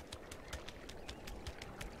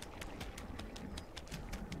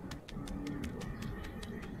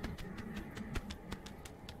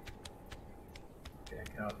 Okay, I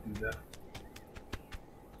cannot do that.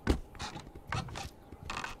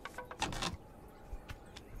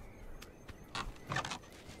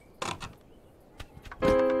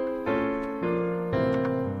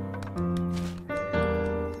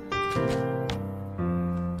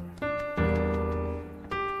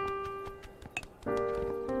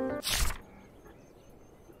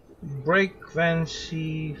 Break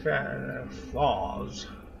fancy flaws.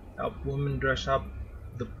 Help women dress up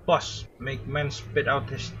the bus. Make men spit out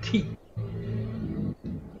his teeth.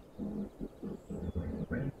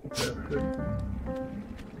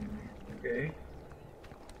 Okay.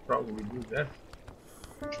 Probably do that.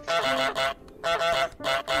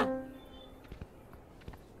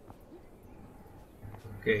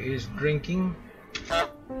 Okay, he's drinking.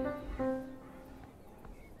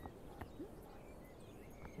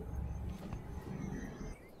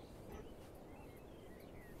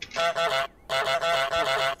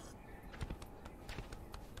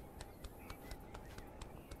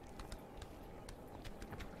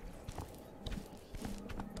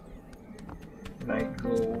 Can I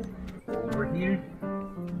go over here?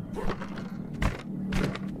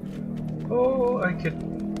 Oh, I could.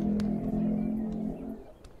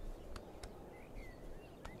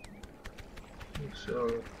 So,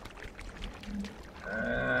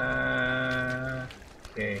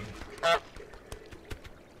 okay.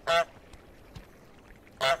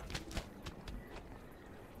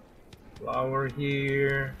 Flower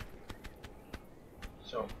here.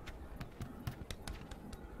 So.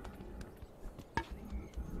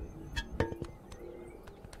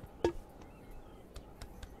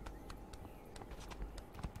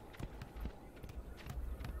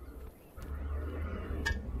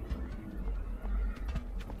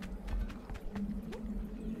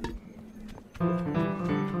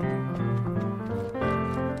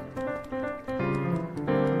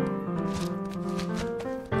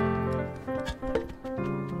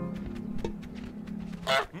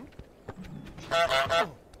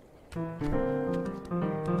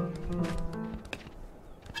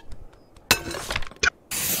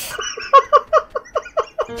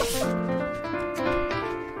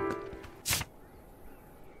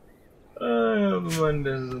 When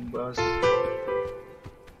there's a bus.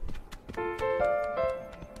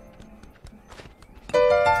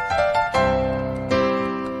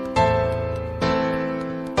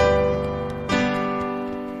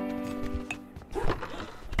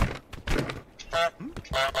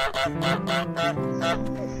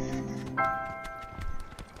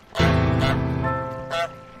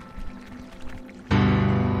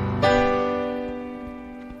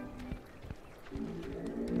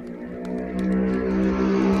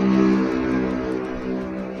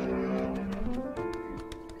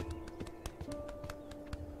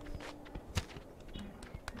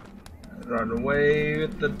 Run away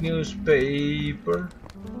with the newspaper.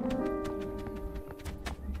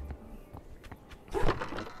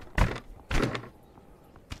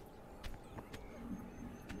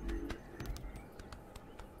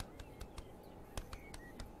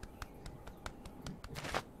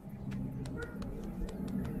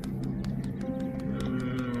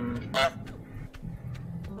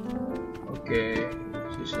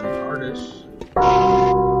 He's an artist.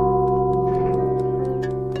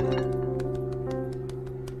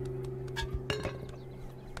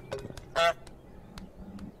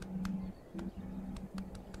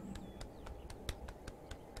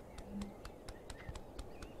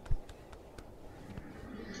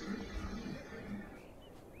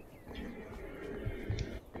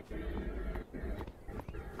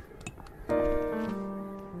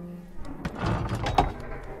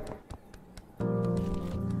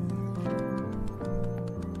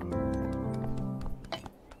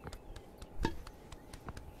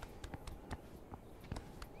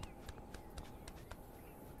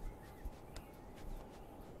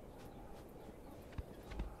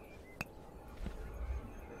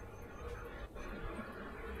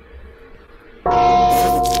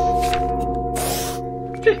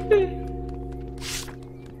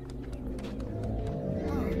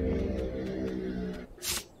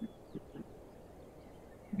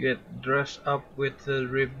 Get dressed up with a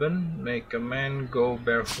ribbon, make a man go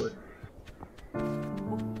barefoot.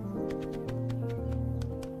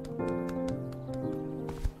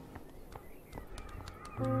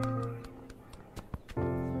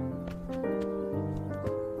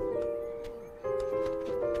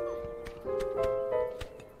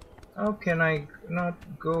 How can I not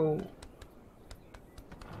go?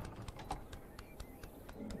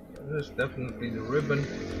 This is definitely the ribbon.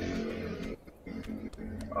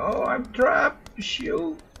 Oh, I'm trapped!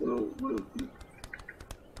 Shoot!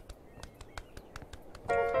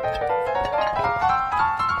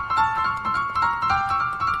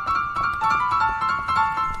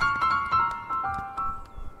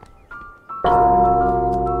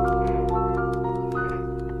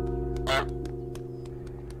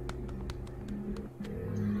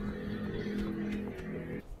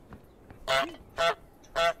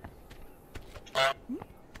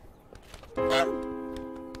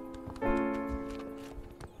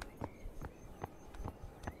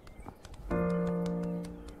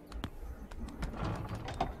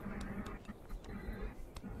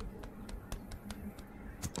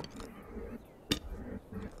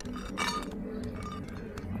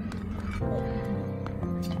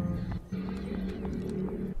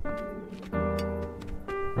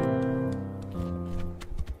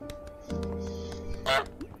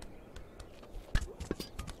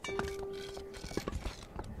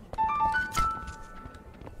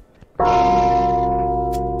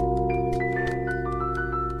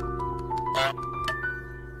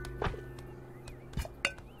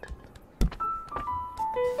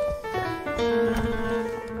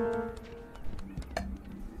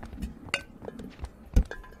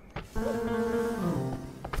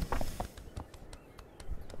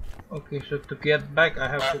 Okay, so to get back I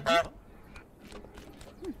have to...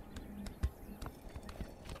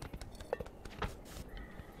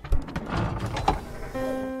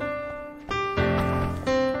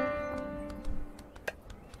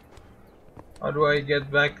 How do I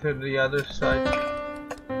get back to the other side?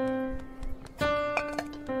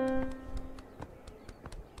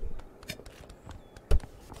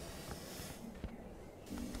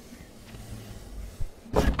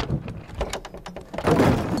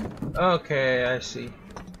 Okay, I see.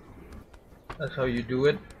 That's how you do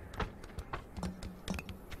it.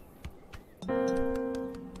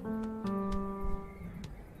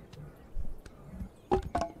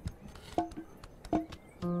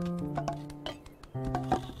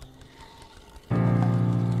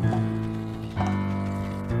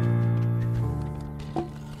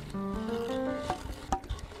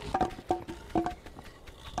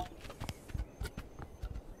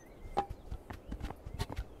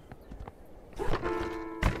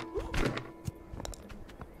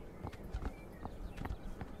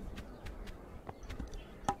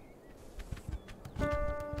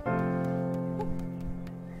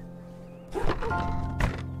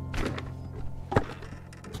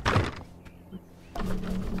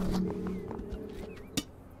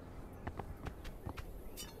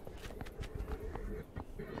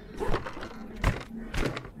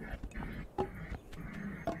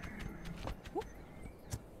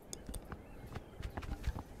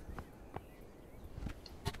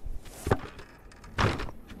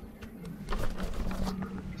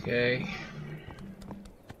 Okay.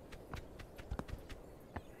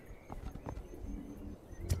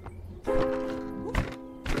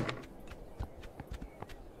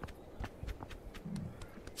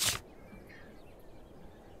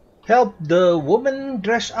 Help the woman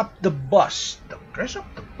dress up the bus. Dress up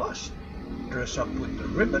the bus. Dress up with the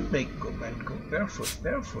ribbon. Make a man go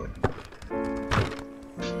barefoot.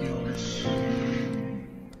 Steal this.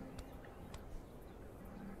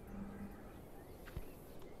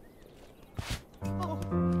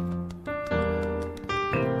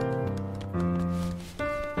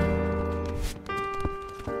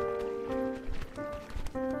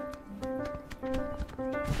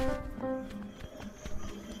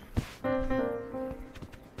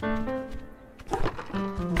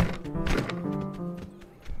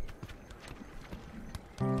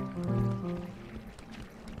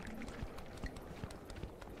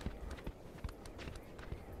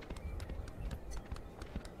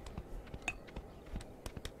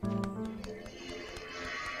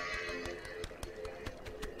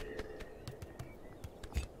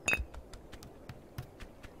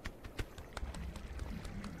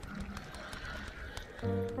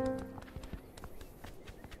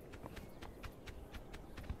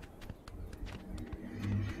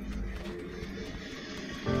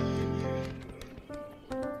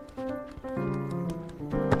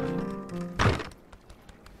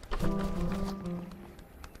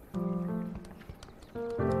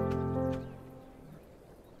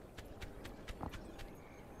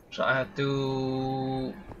 So I had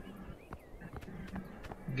to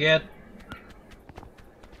get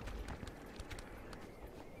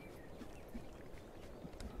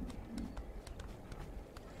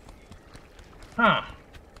huh.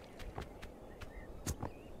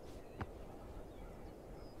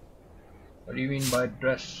 What do you mean by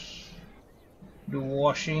dress? Do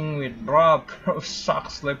washing with bra,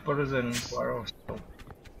 socks, slippers, and bar of soap.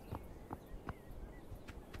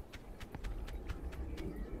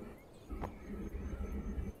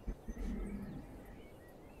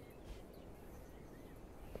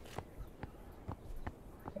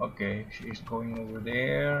 Okay, she's going over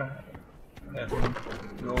there. Let me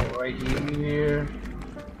go right here.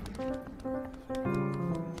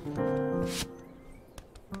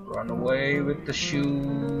 Run away with the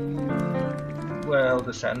shoe. Well,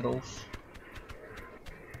 the sandals.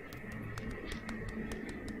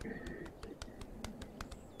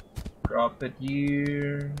 Drop it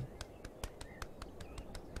here.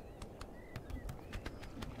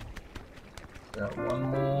 Got one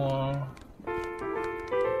more.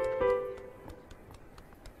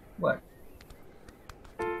 What?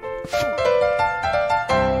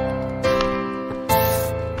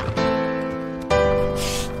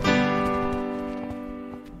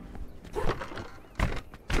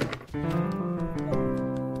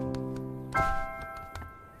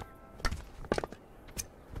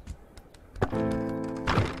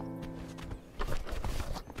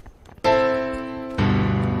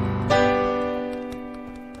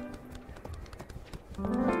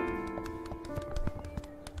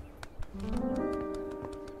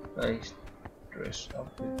 Guys, dress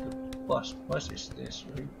up with the bus. Bus is this,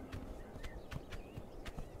 right?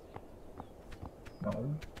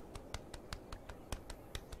 No.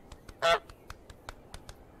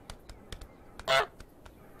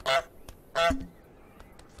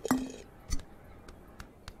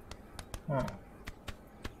 Huh.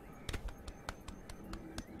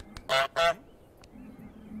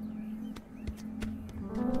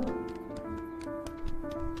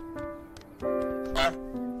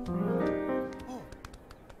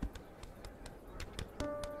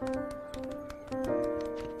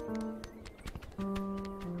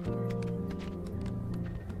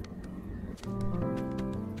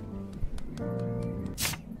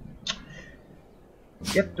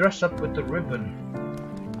 Get dressed up with the ribbon.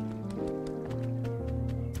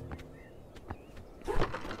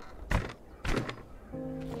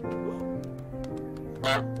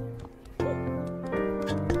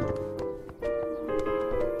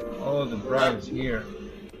 Oh, the bride is here.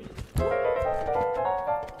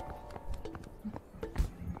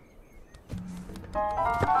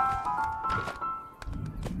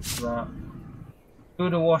 Do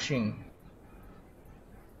the washing.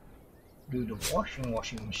 Do the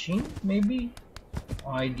washing machine, maybe?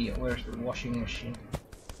 Idea, where's the washing machine?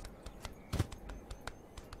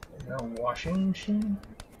 Is there a washing machine?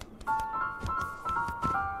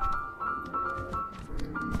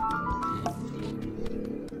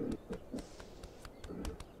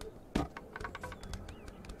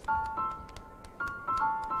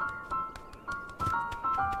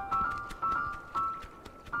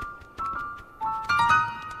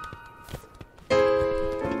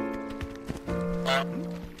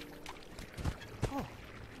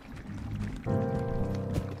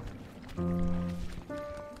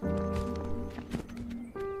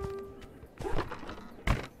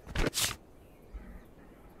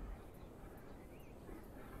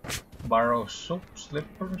 Bar of soap,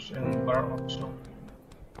 slippers, and bar of soap.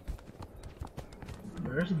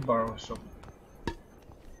 Where's the bar of soap?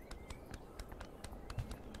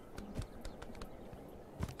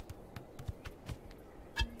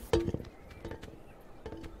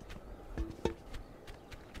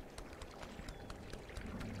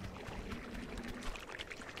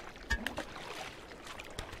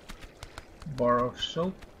 Bar of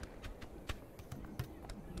soap.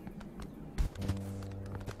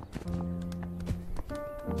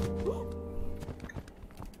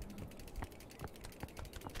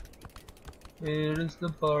 Where is the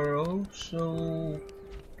bar of soap?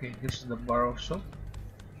 Okay, this is the bar of soap.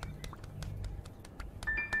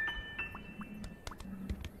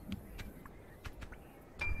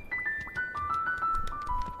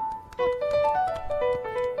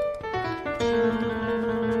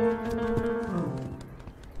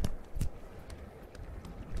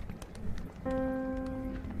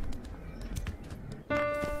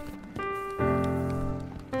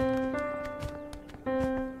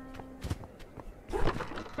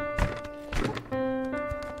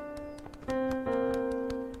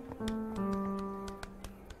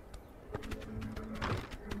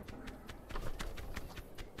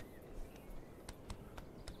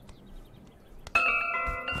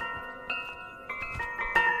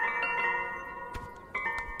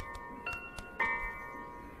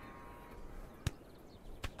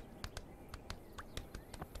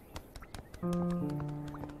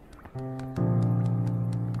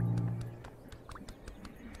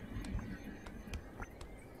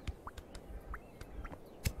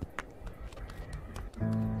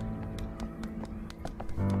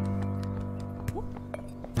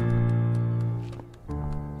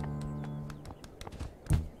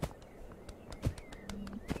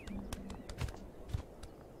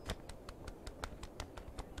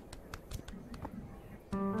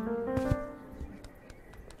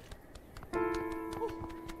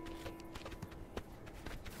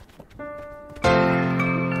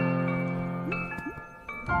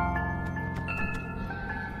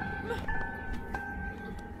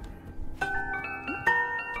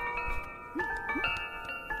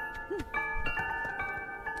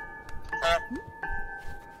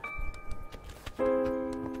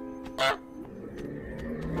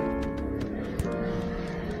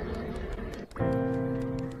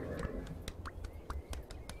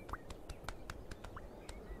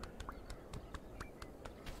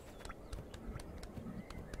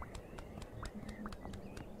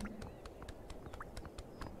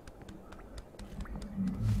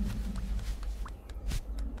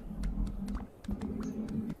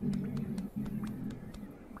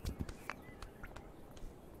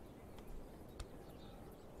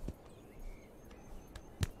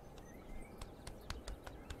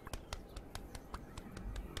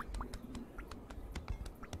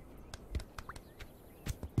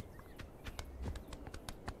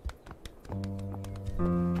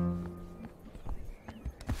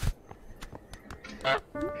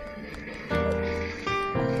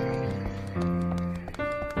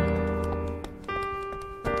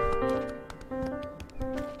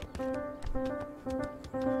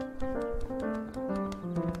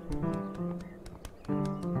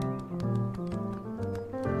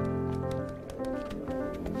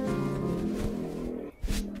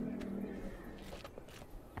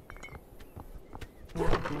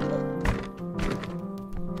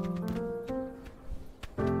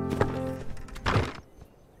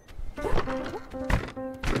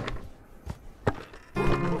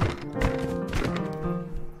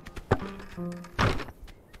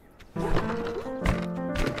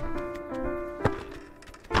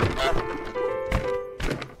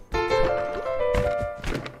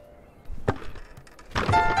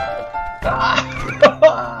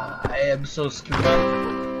 I am so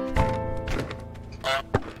scared.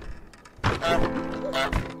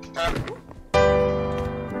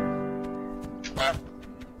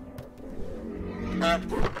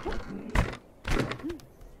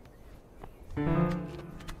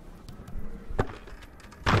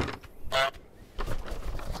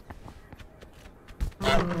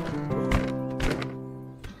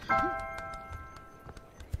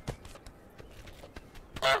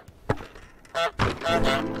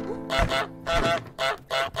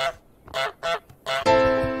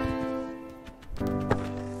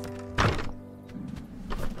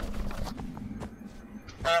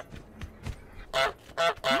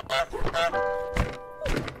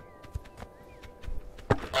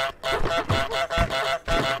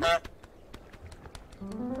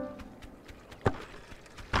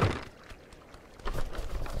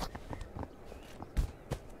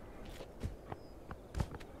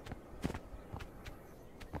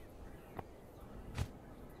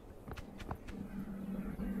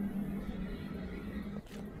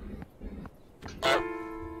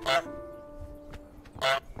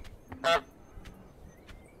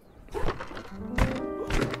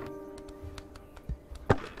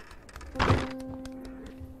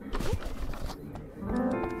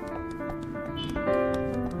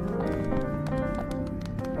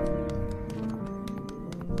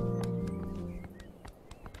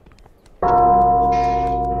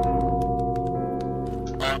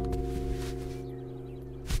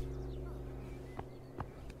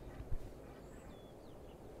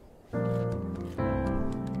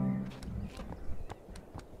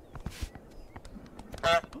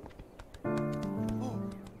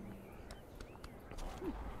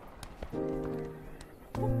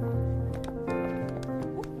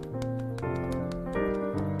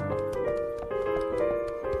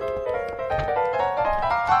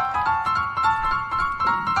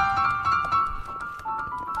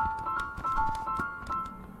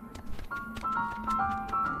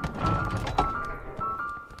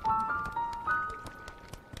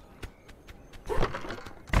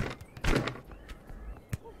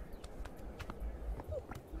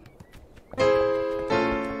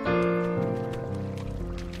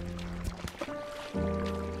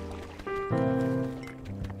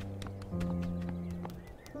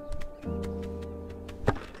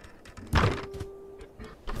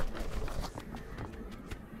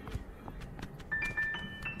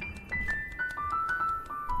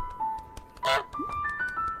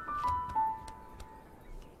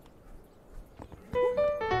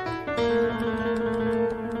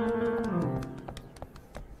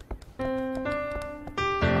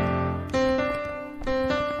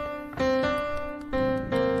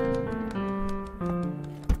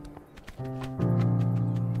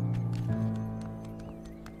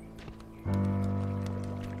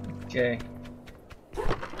 Okay.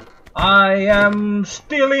 I am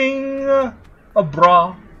stealing a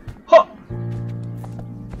bra. Ha!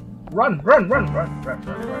 Run, run, run, run, run,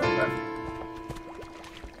 run, run, run.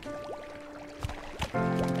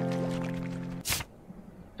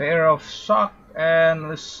 Pair of sock and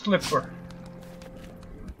a slipper.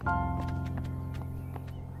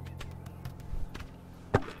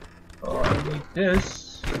 Oh, I need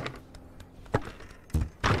this.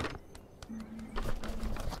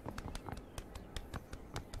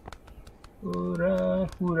 Hurrah,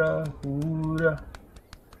 hurrah, hurrah.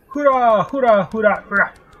 Hurrah, hurrah, hurrah,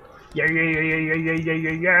 hurrah. Yay, yay, yay, yay, yay, yay,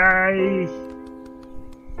 yay, yay.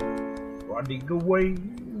 Running away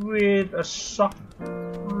with a sock.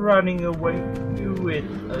 Running away with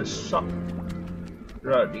a sock.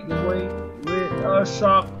 Running away with a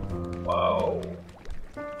sock. Wow.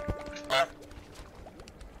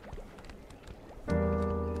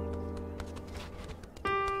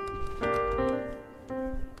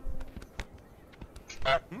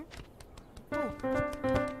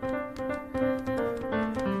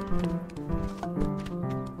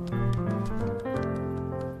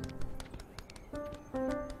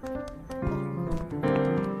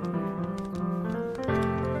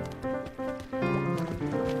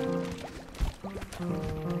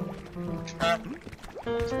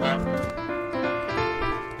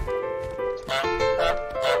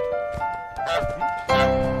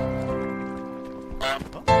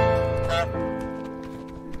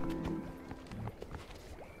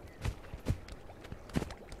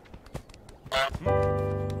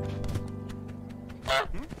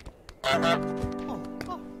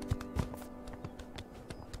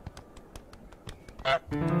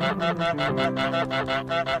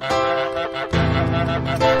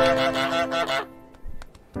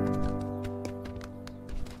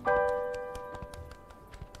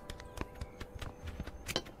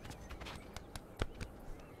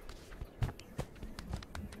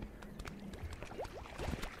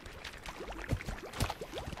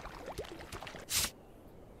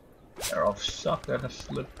 Pair of sock and a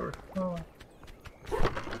slipper. Oh.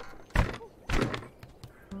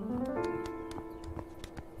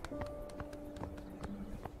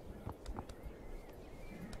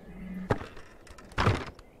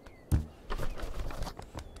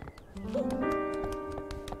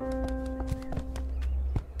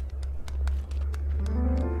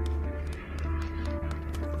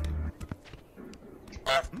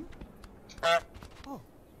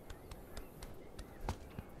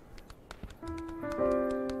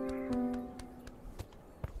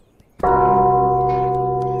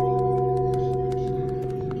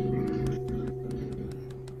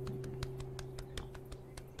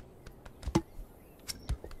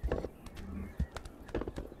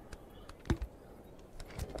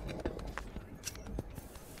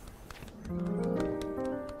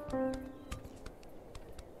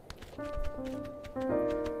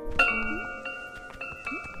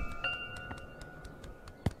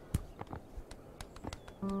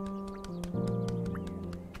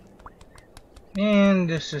 And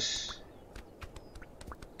this is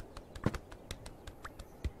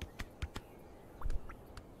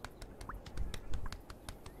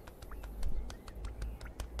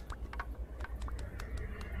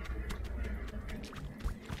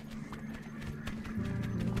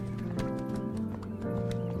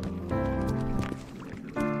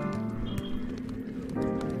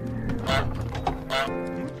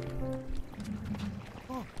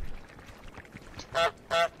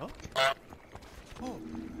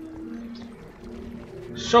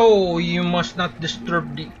so you must not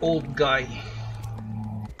disturb the old guy.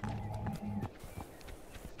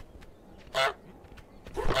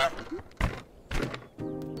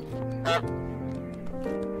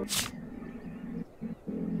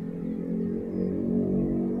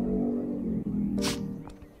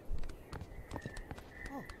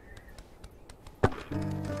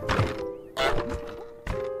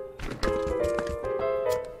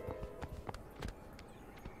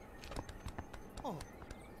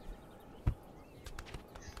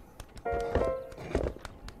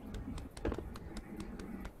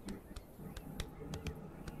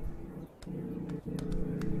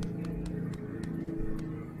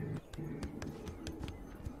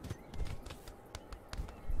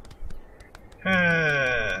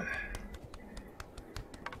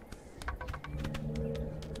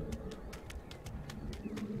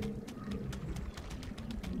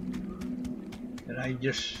 And I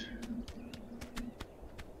just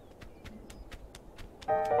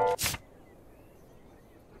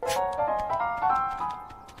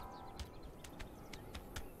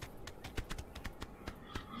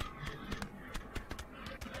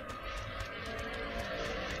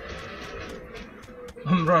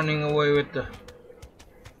I'm running away with the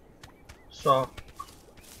sock.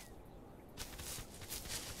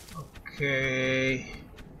 Okay.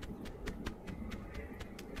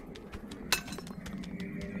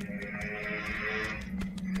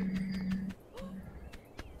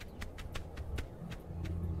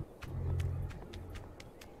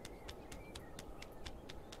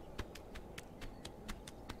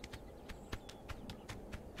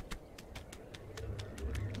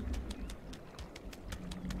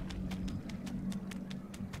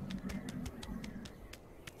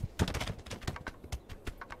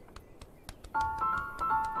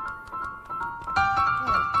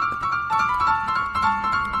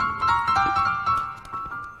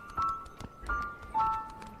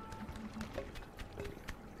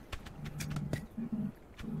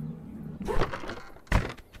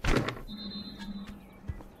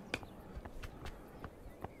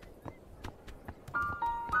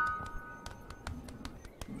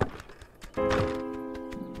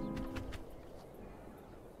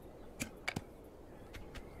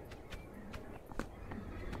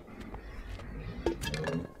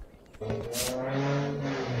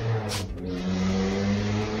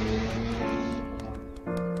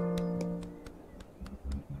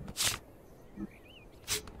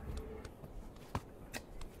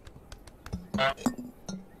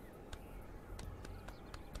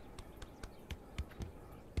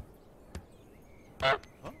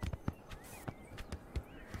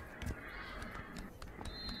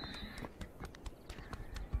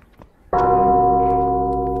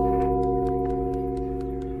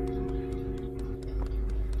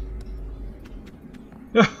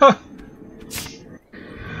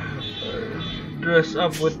 Dress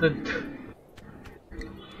up with the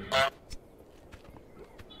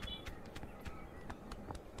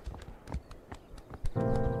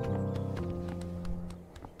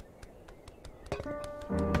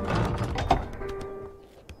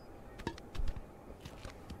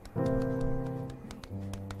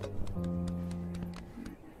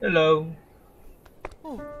hello.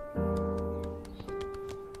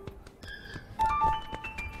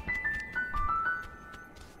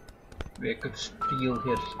 We could steal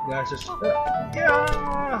his glasses.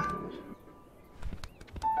 Yeah.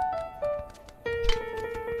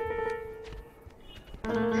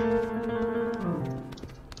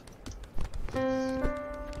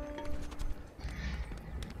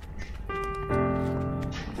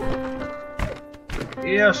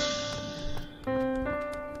 Yes.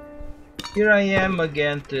 Here I am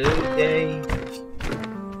again today.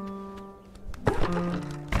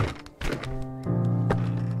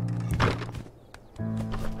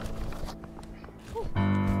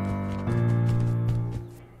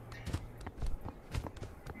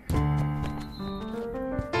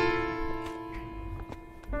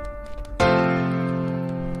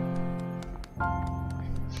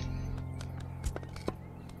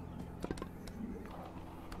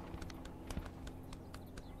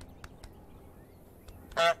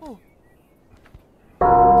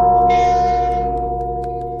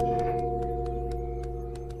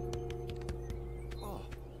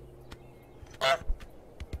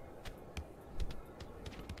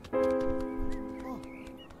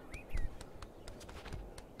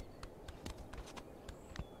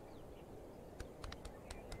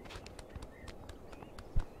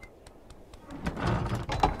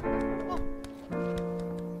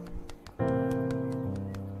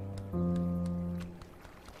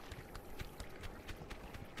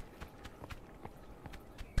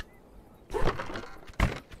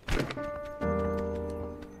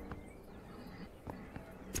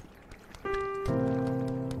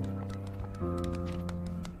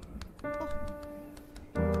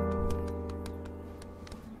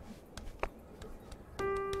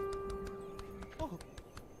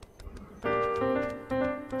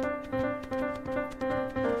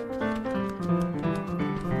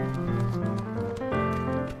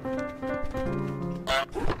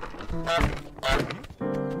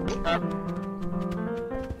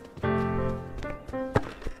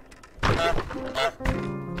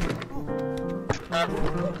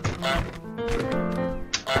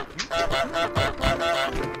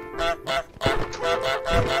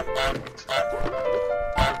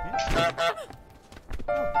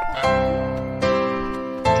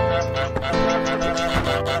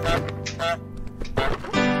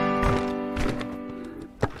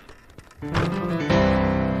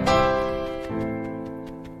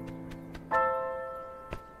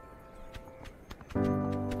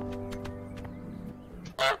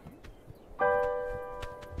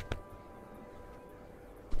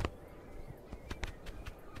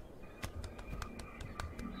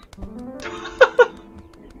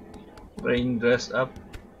 Playing dress up.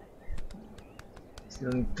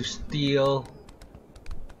 Still need to steal.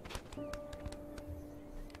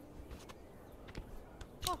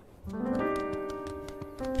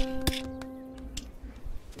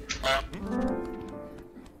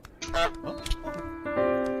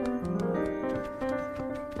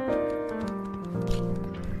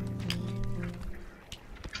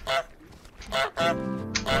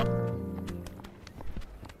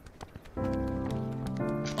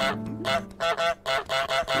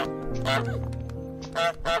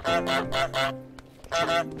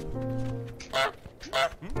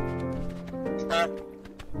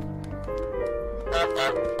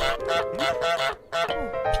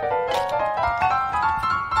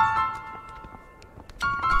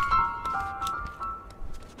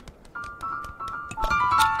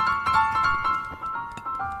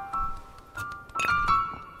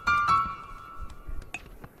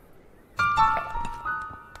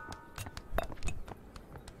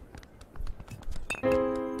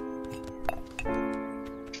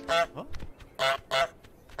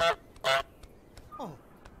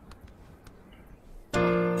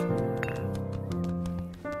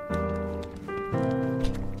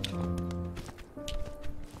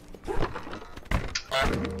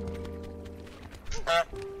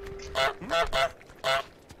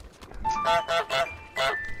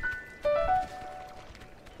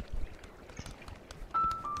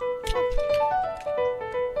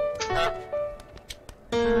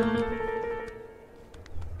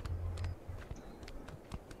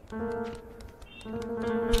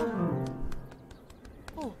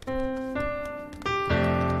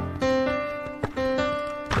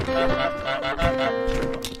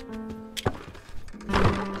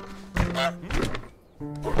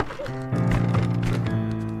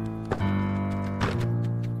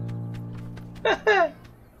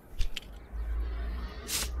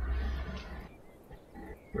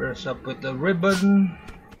 Dress up with the ribbon.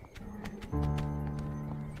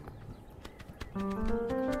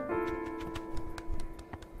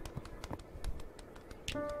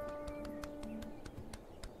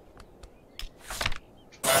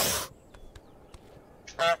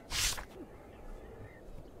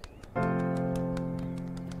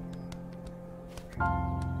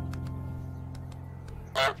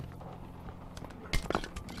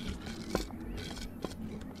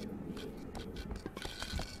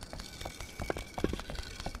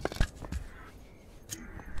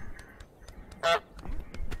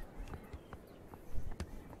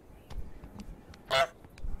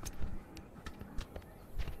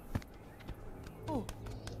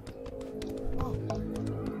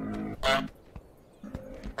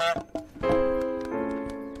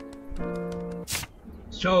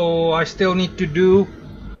 So I still need to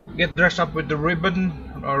get dressed up with the ribbon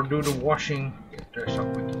or do the washing. Get dressed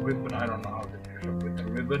up with the ribbon. I don't know how to dress up with the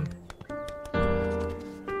ribbon.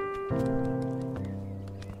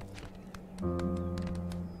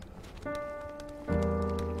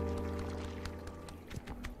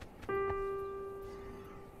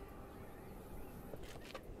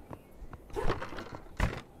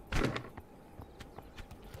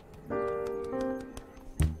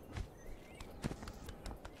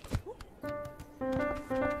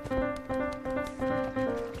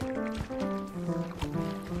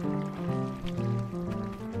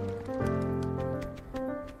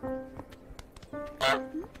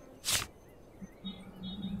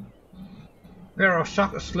 Pair of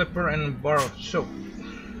socks, a slipper, and a bar of soap.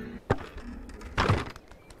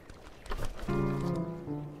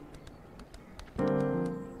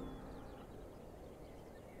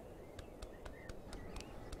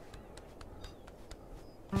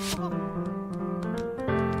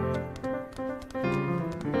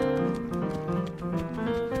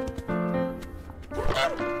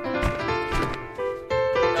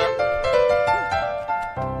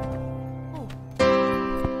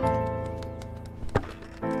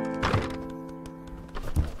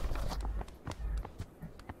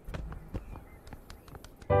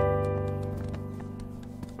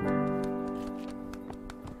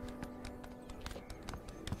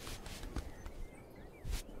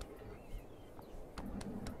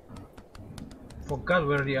 Forgot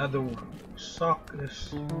where the other sock is.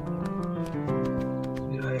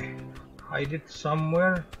 Did I hide it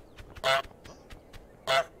somewhere?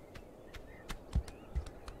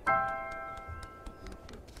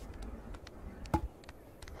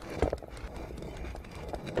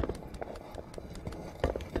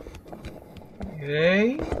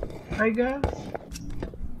 Okay, I guess.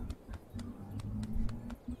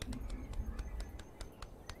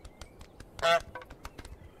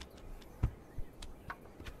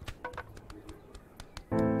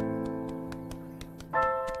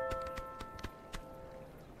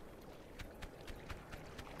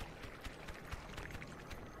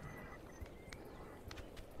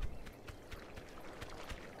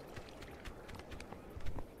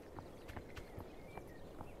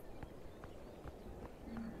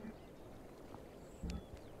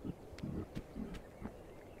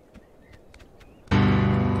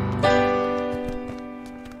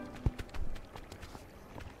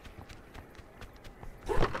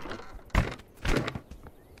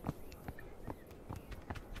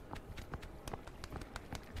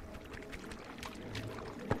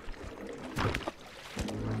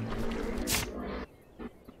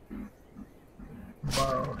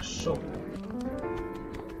 soap.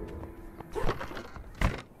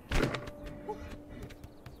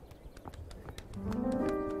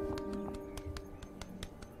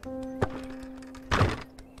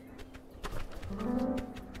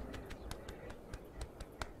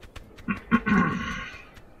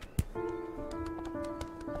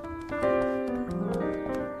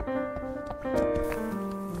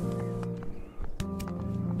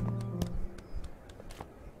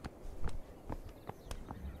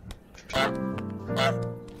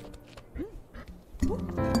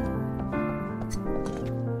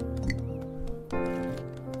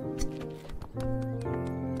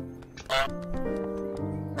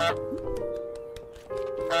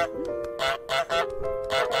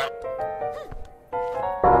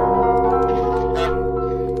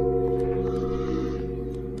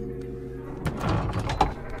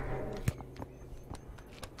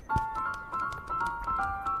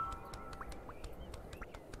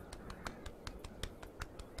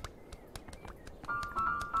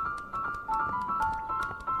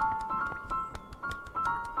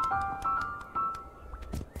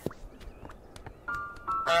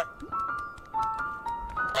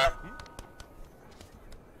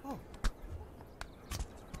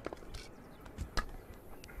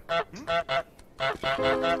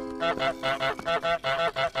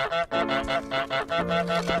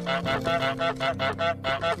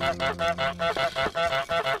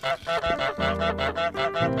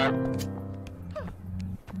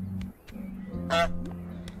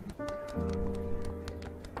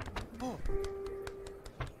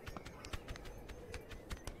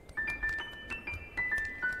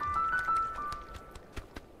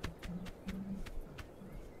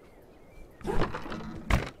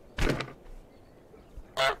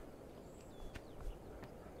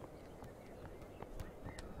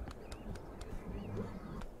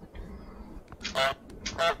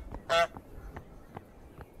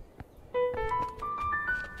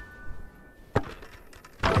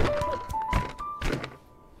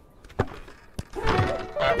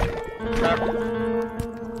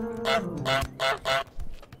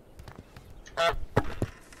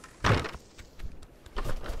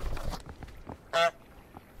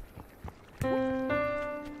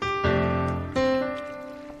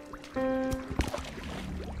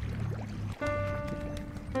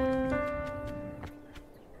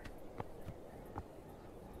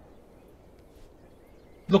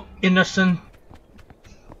 Look innocent.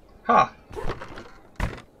 Ha!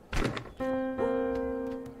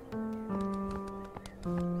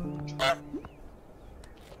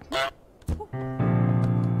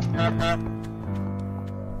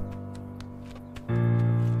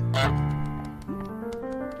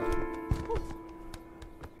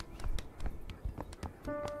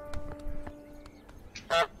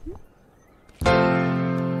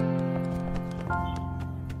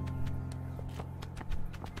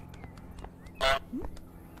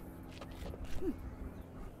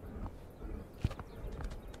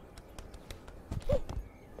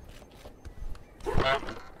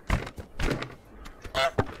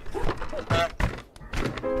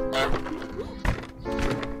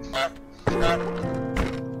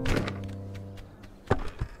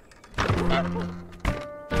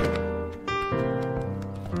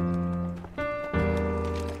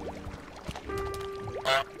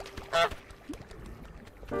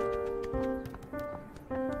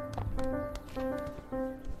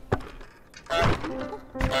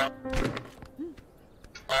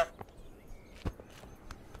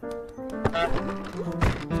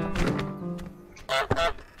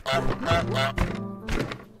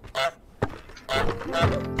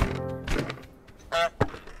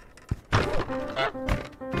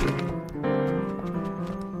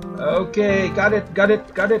 Okay, got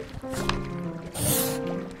it.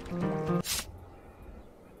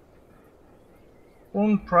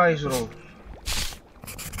 Own prize roll.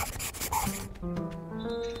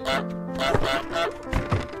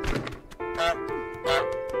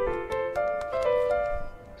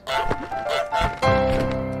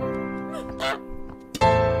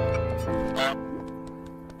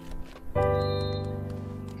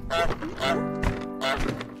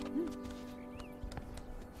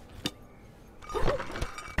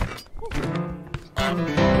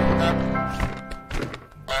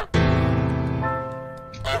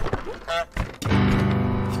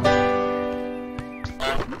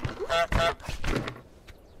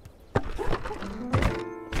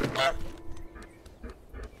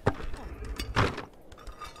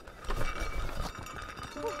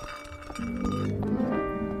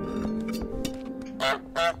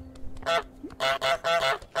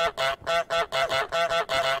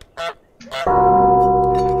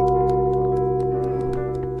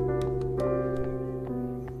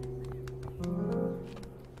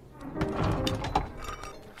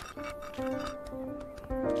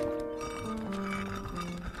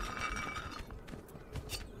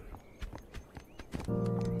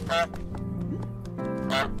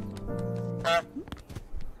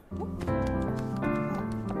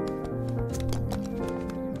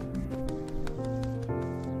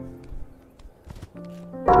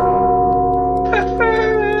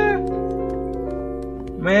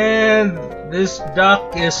 This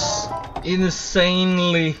duck is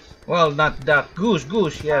insanely, well, not duck,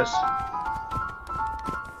 goose, yes.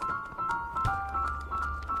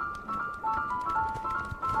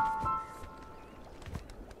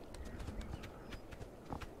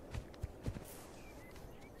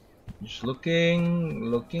 Just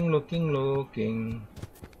looking.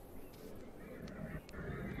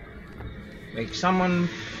 Make someone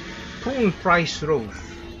full price roast.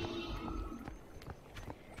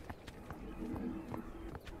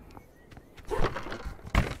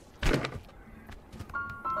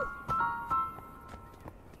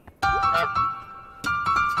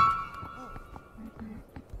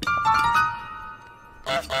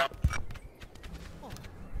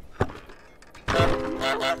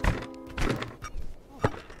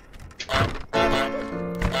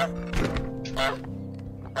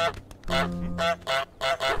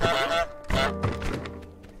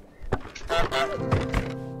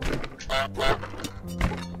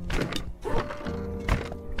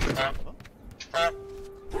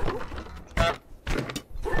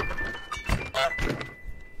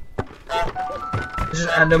 This is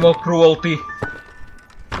animal cruelty.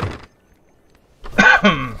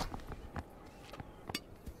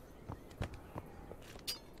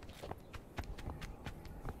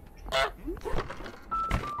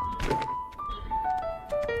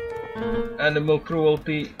 Animal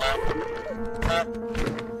cruelty.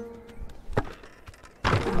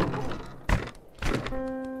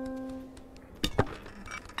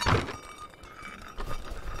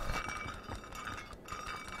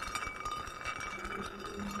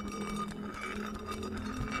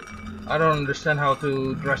 I don't understand how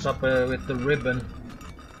to dress up with the ribbon.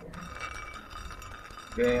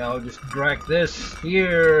 Okay, I'll just drag this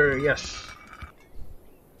here. Yes.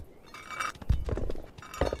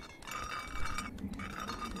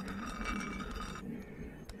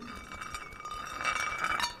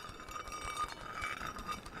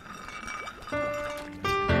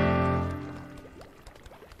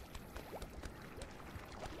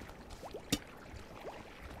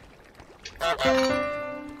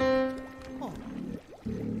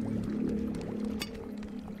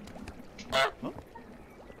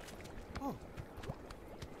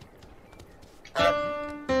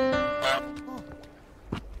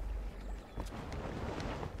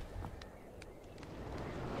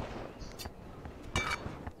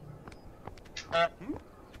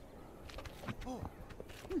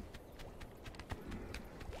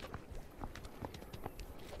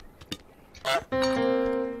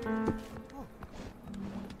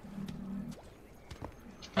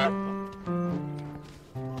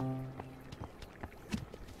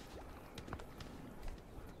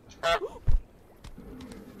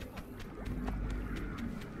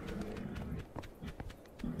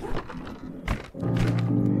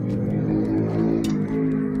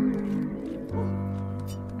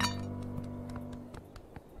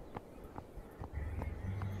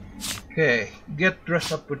 Okay, get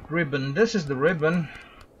dressed up with ribbon. This is the ribbon.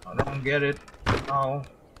 I don't get it. How?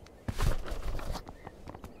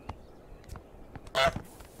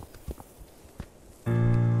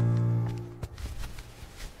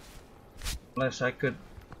 Unless I could.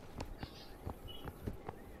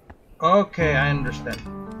 Okay, I understand.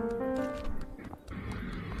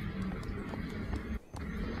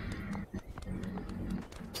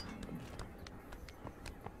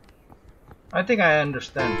 I think I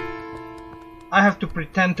understand. I have to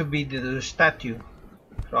pretend to be the statue.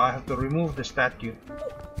 So I have to remove the statue.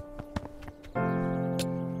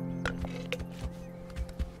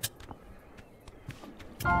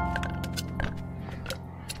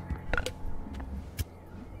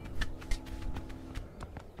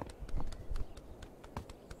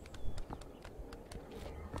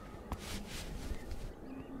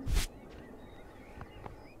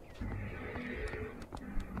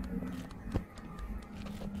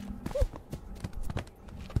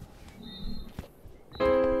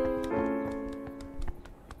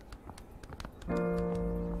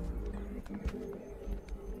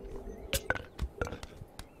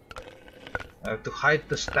 I have to hide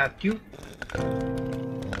the statue,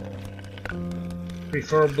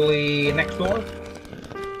 preferably next door.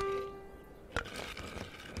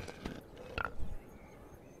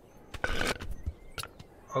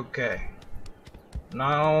 Okay,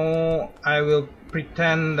 now I will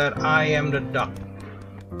pretend that I am the duck.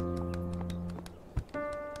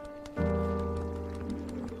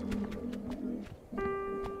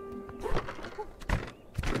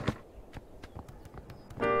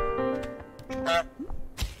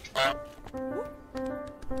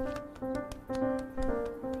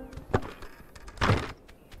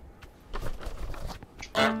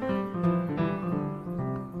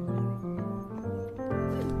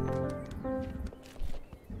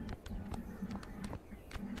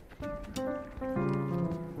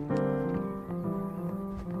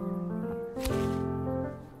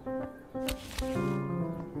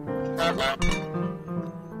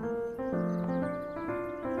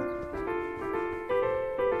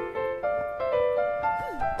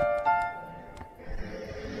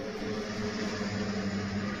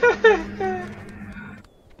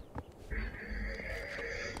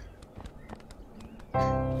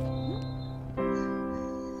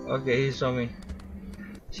 Okay, he saw me.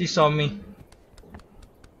 She saw me.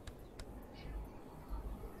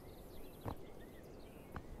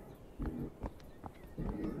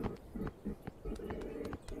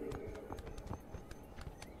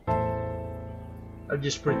 I'll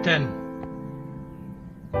just pretend.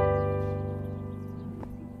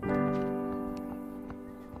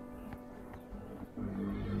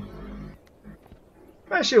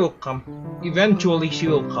 But she will come. Eventually she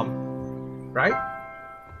will come. Right?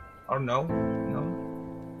 Or no? No?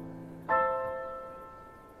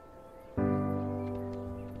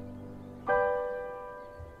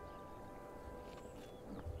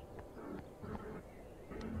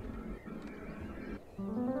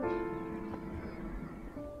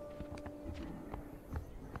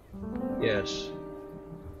 Yes.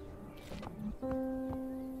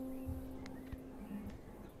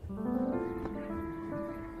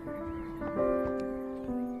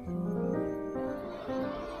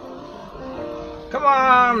 Come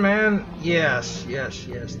on, man. Yes, yes,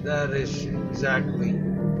 yes. That is exactly.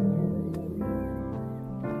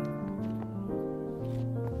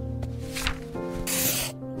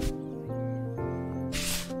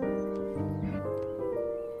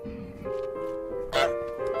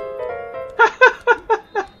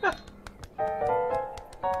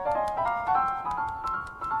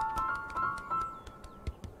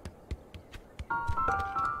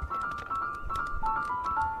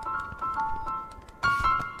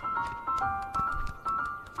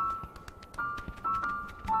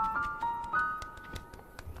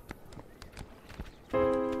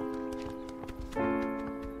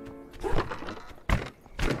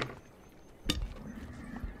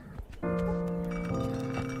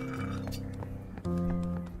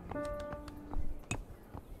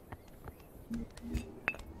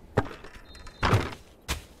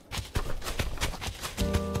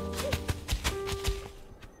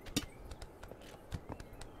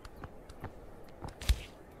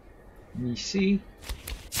 You see?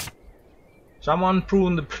 Someone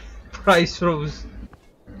pruned the price rose.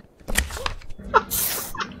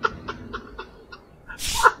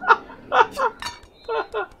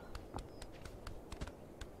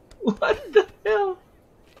 What the hell?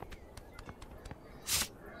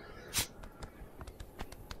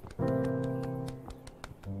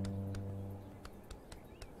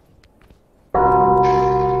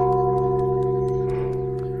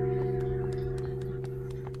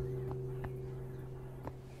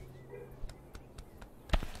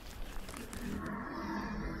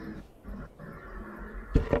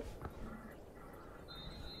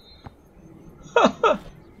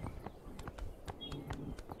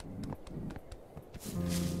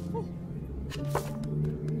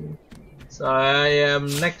 So I am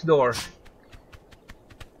next door.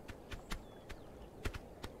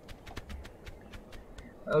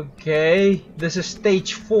 Okay, this is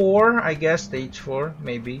stage 4, I guess. Stage 4,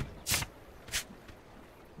 maybe.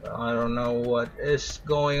 I don't know what is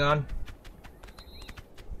going on.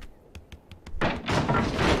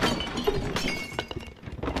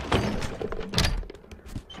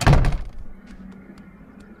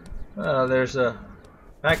 Well, there's a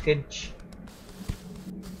package.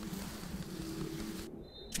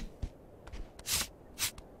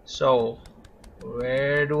 So,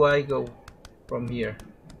 where do I go from here?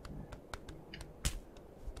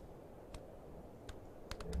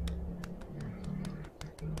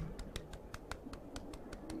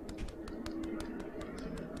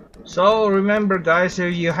 So remember guys,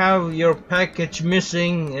 if you have your package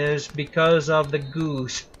missing is because of the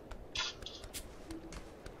goose.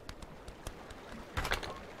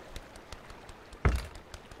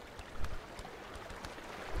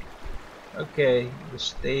 Okay, the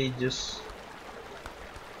stages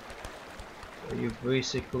where you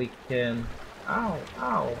basically can... Ow,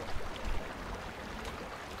 ow.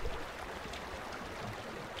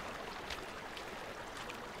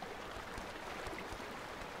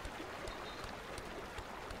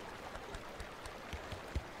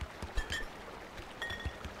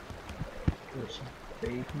 There's a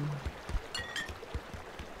baby.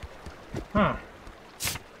 Huh.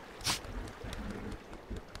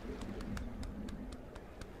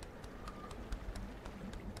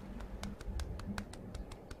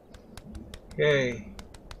 Okay.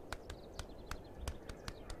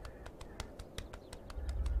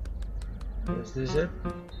 Is this it?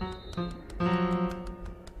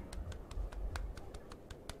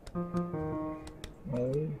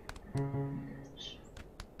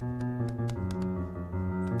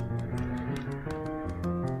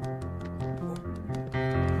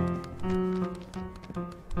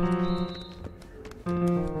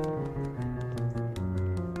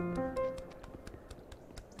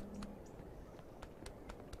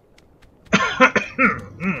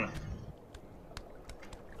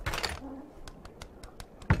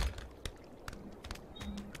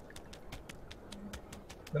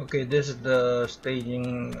 Okay, this is the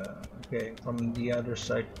staging. Okay, from the other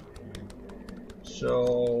side.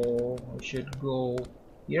 So I should go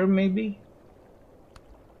here maybe.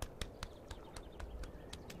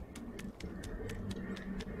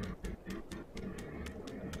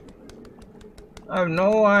 I have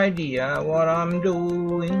no idea what I'm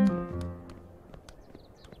doing.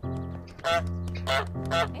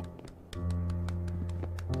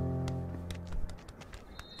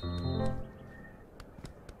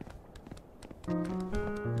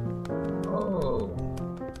 Oh,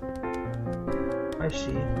 I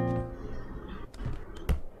see.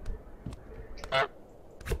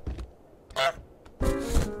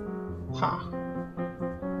 Ha.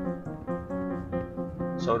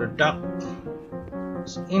 So the duck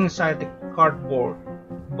is inside the cardboard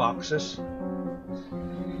boxes.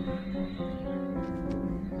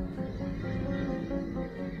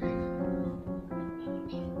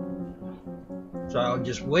 So I'll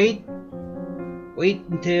just wait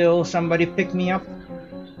until somebody pick me up.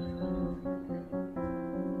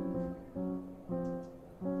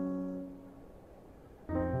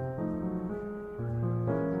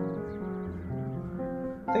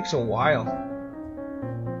 Takes a while.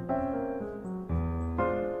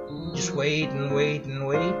 Just wait and wait and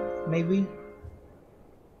wait, maybe.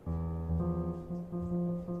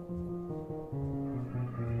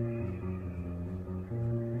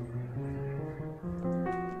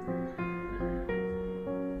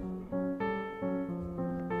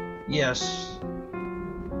 Yes.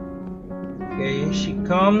 Okay, she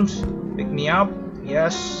comes. Pick me up.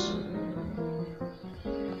 Yes.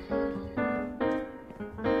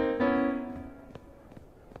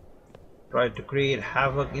 Try to create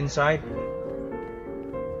havoc inside.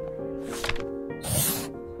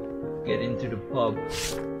 Get into the pub.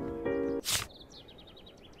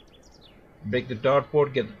 Break the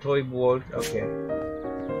dartboard, get the toy board. Okay.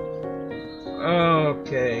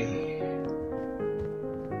 Okay.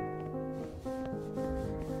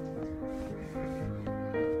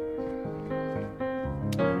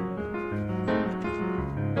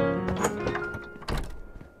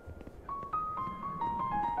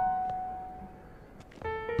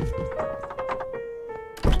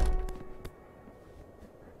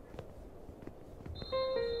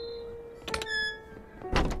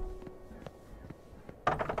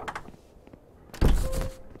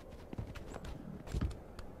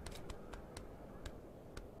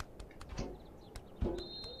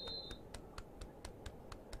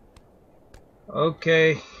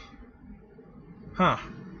 Okay. Huh.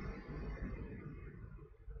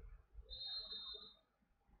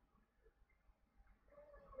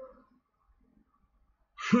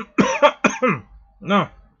 No.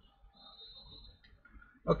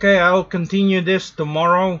 Okay, I'll continue this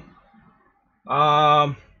tomorrow.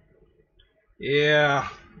 Yeah.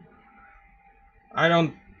 I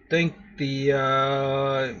don't think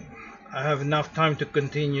I have enough time to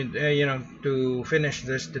continue, to finish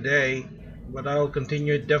this today, but I'll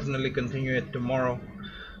definitely continue it tomorrow.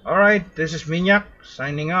 Alright, this is Minyak,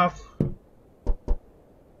 signing off.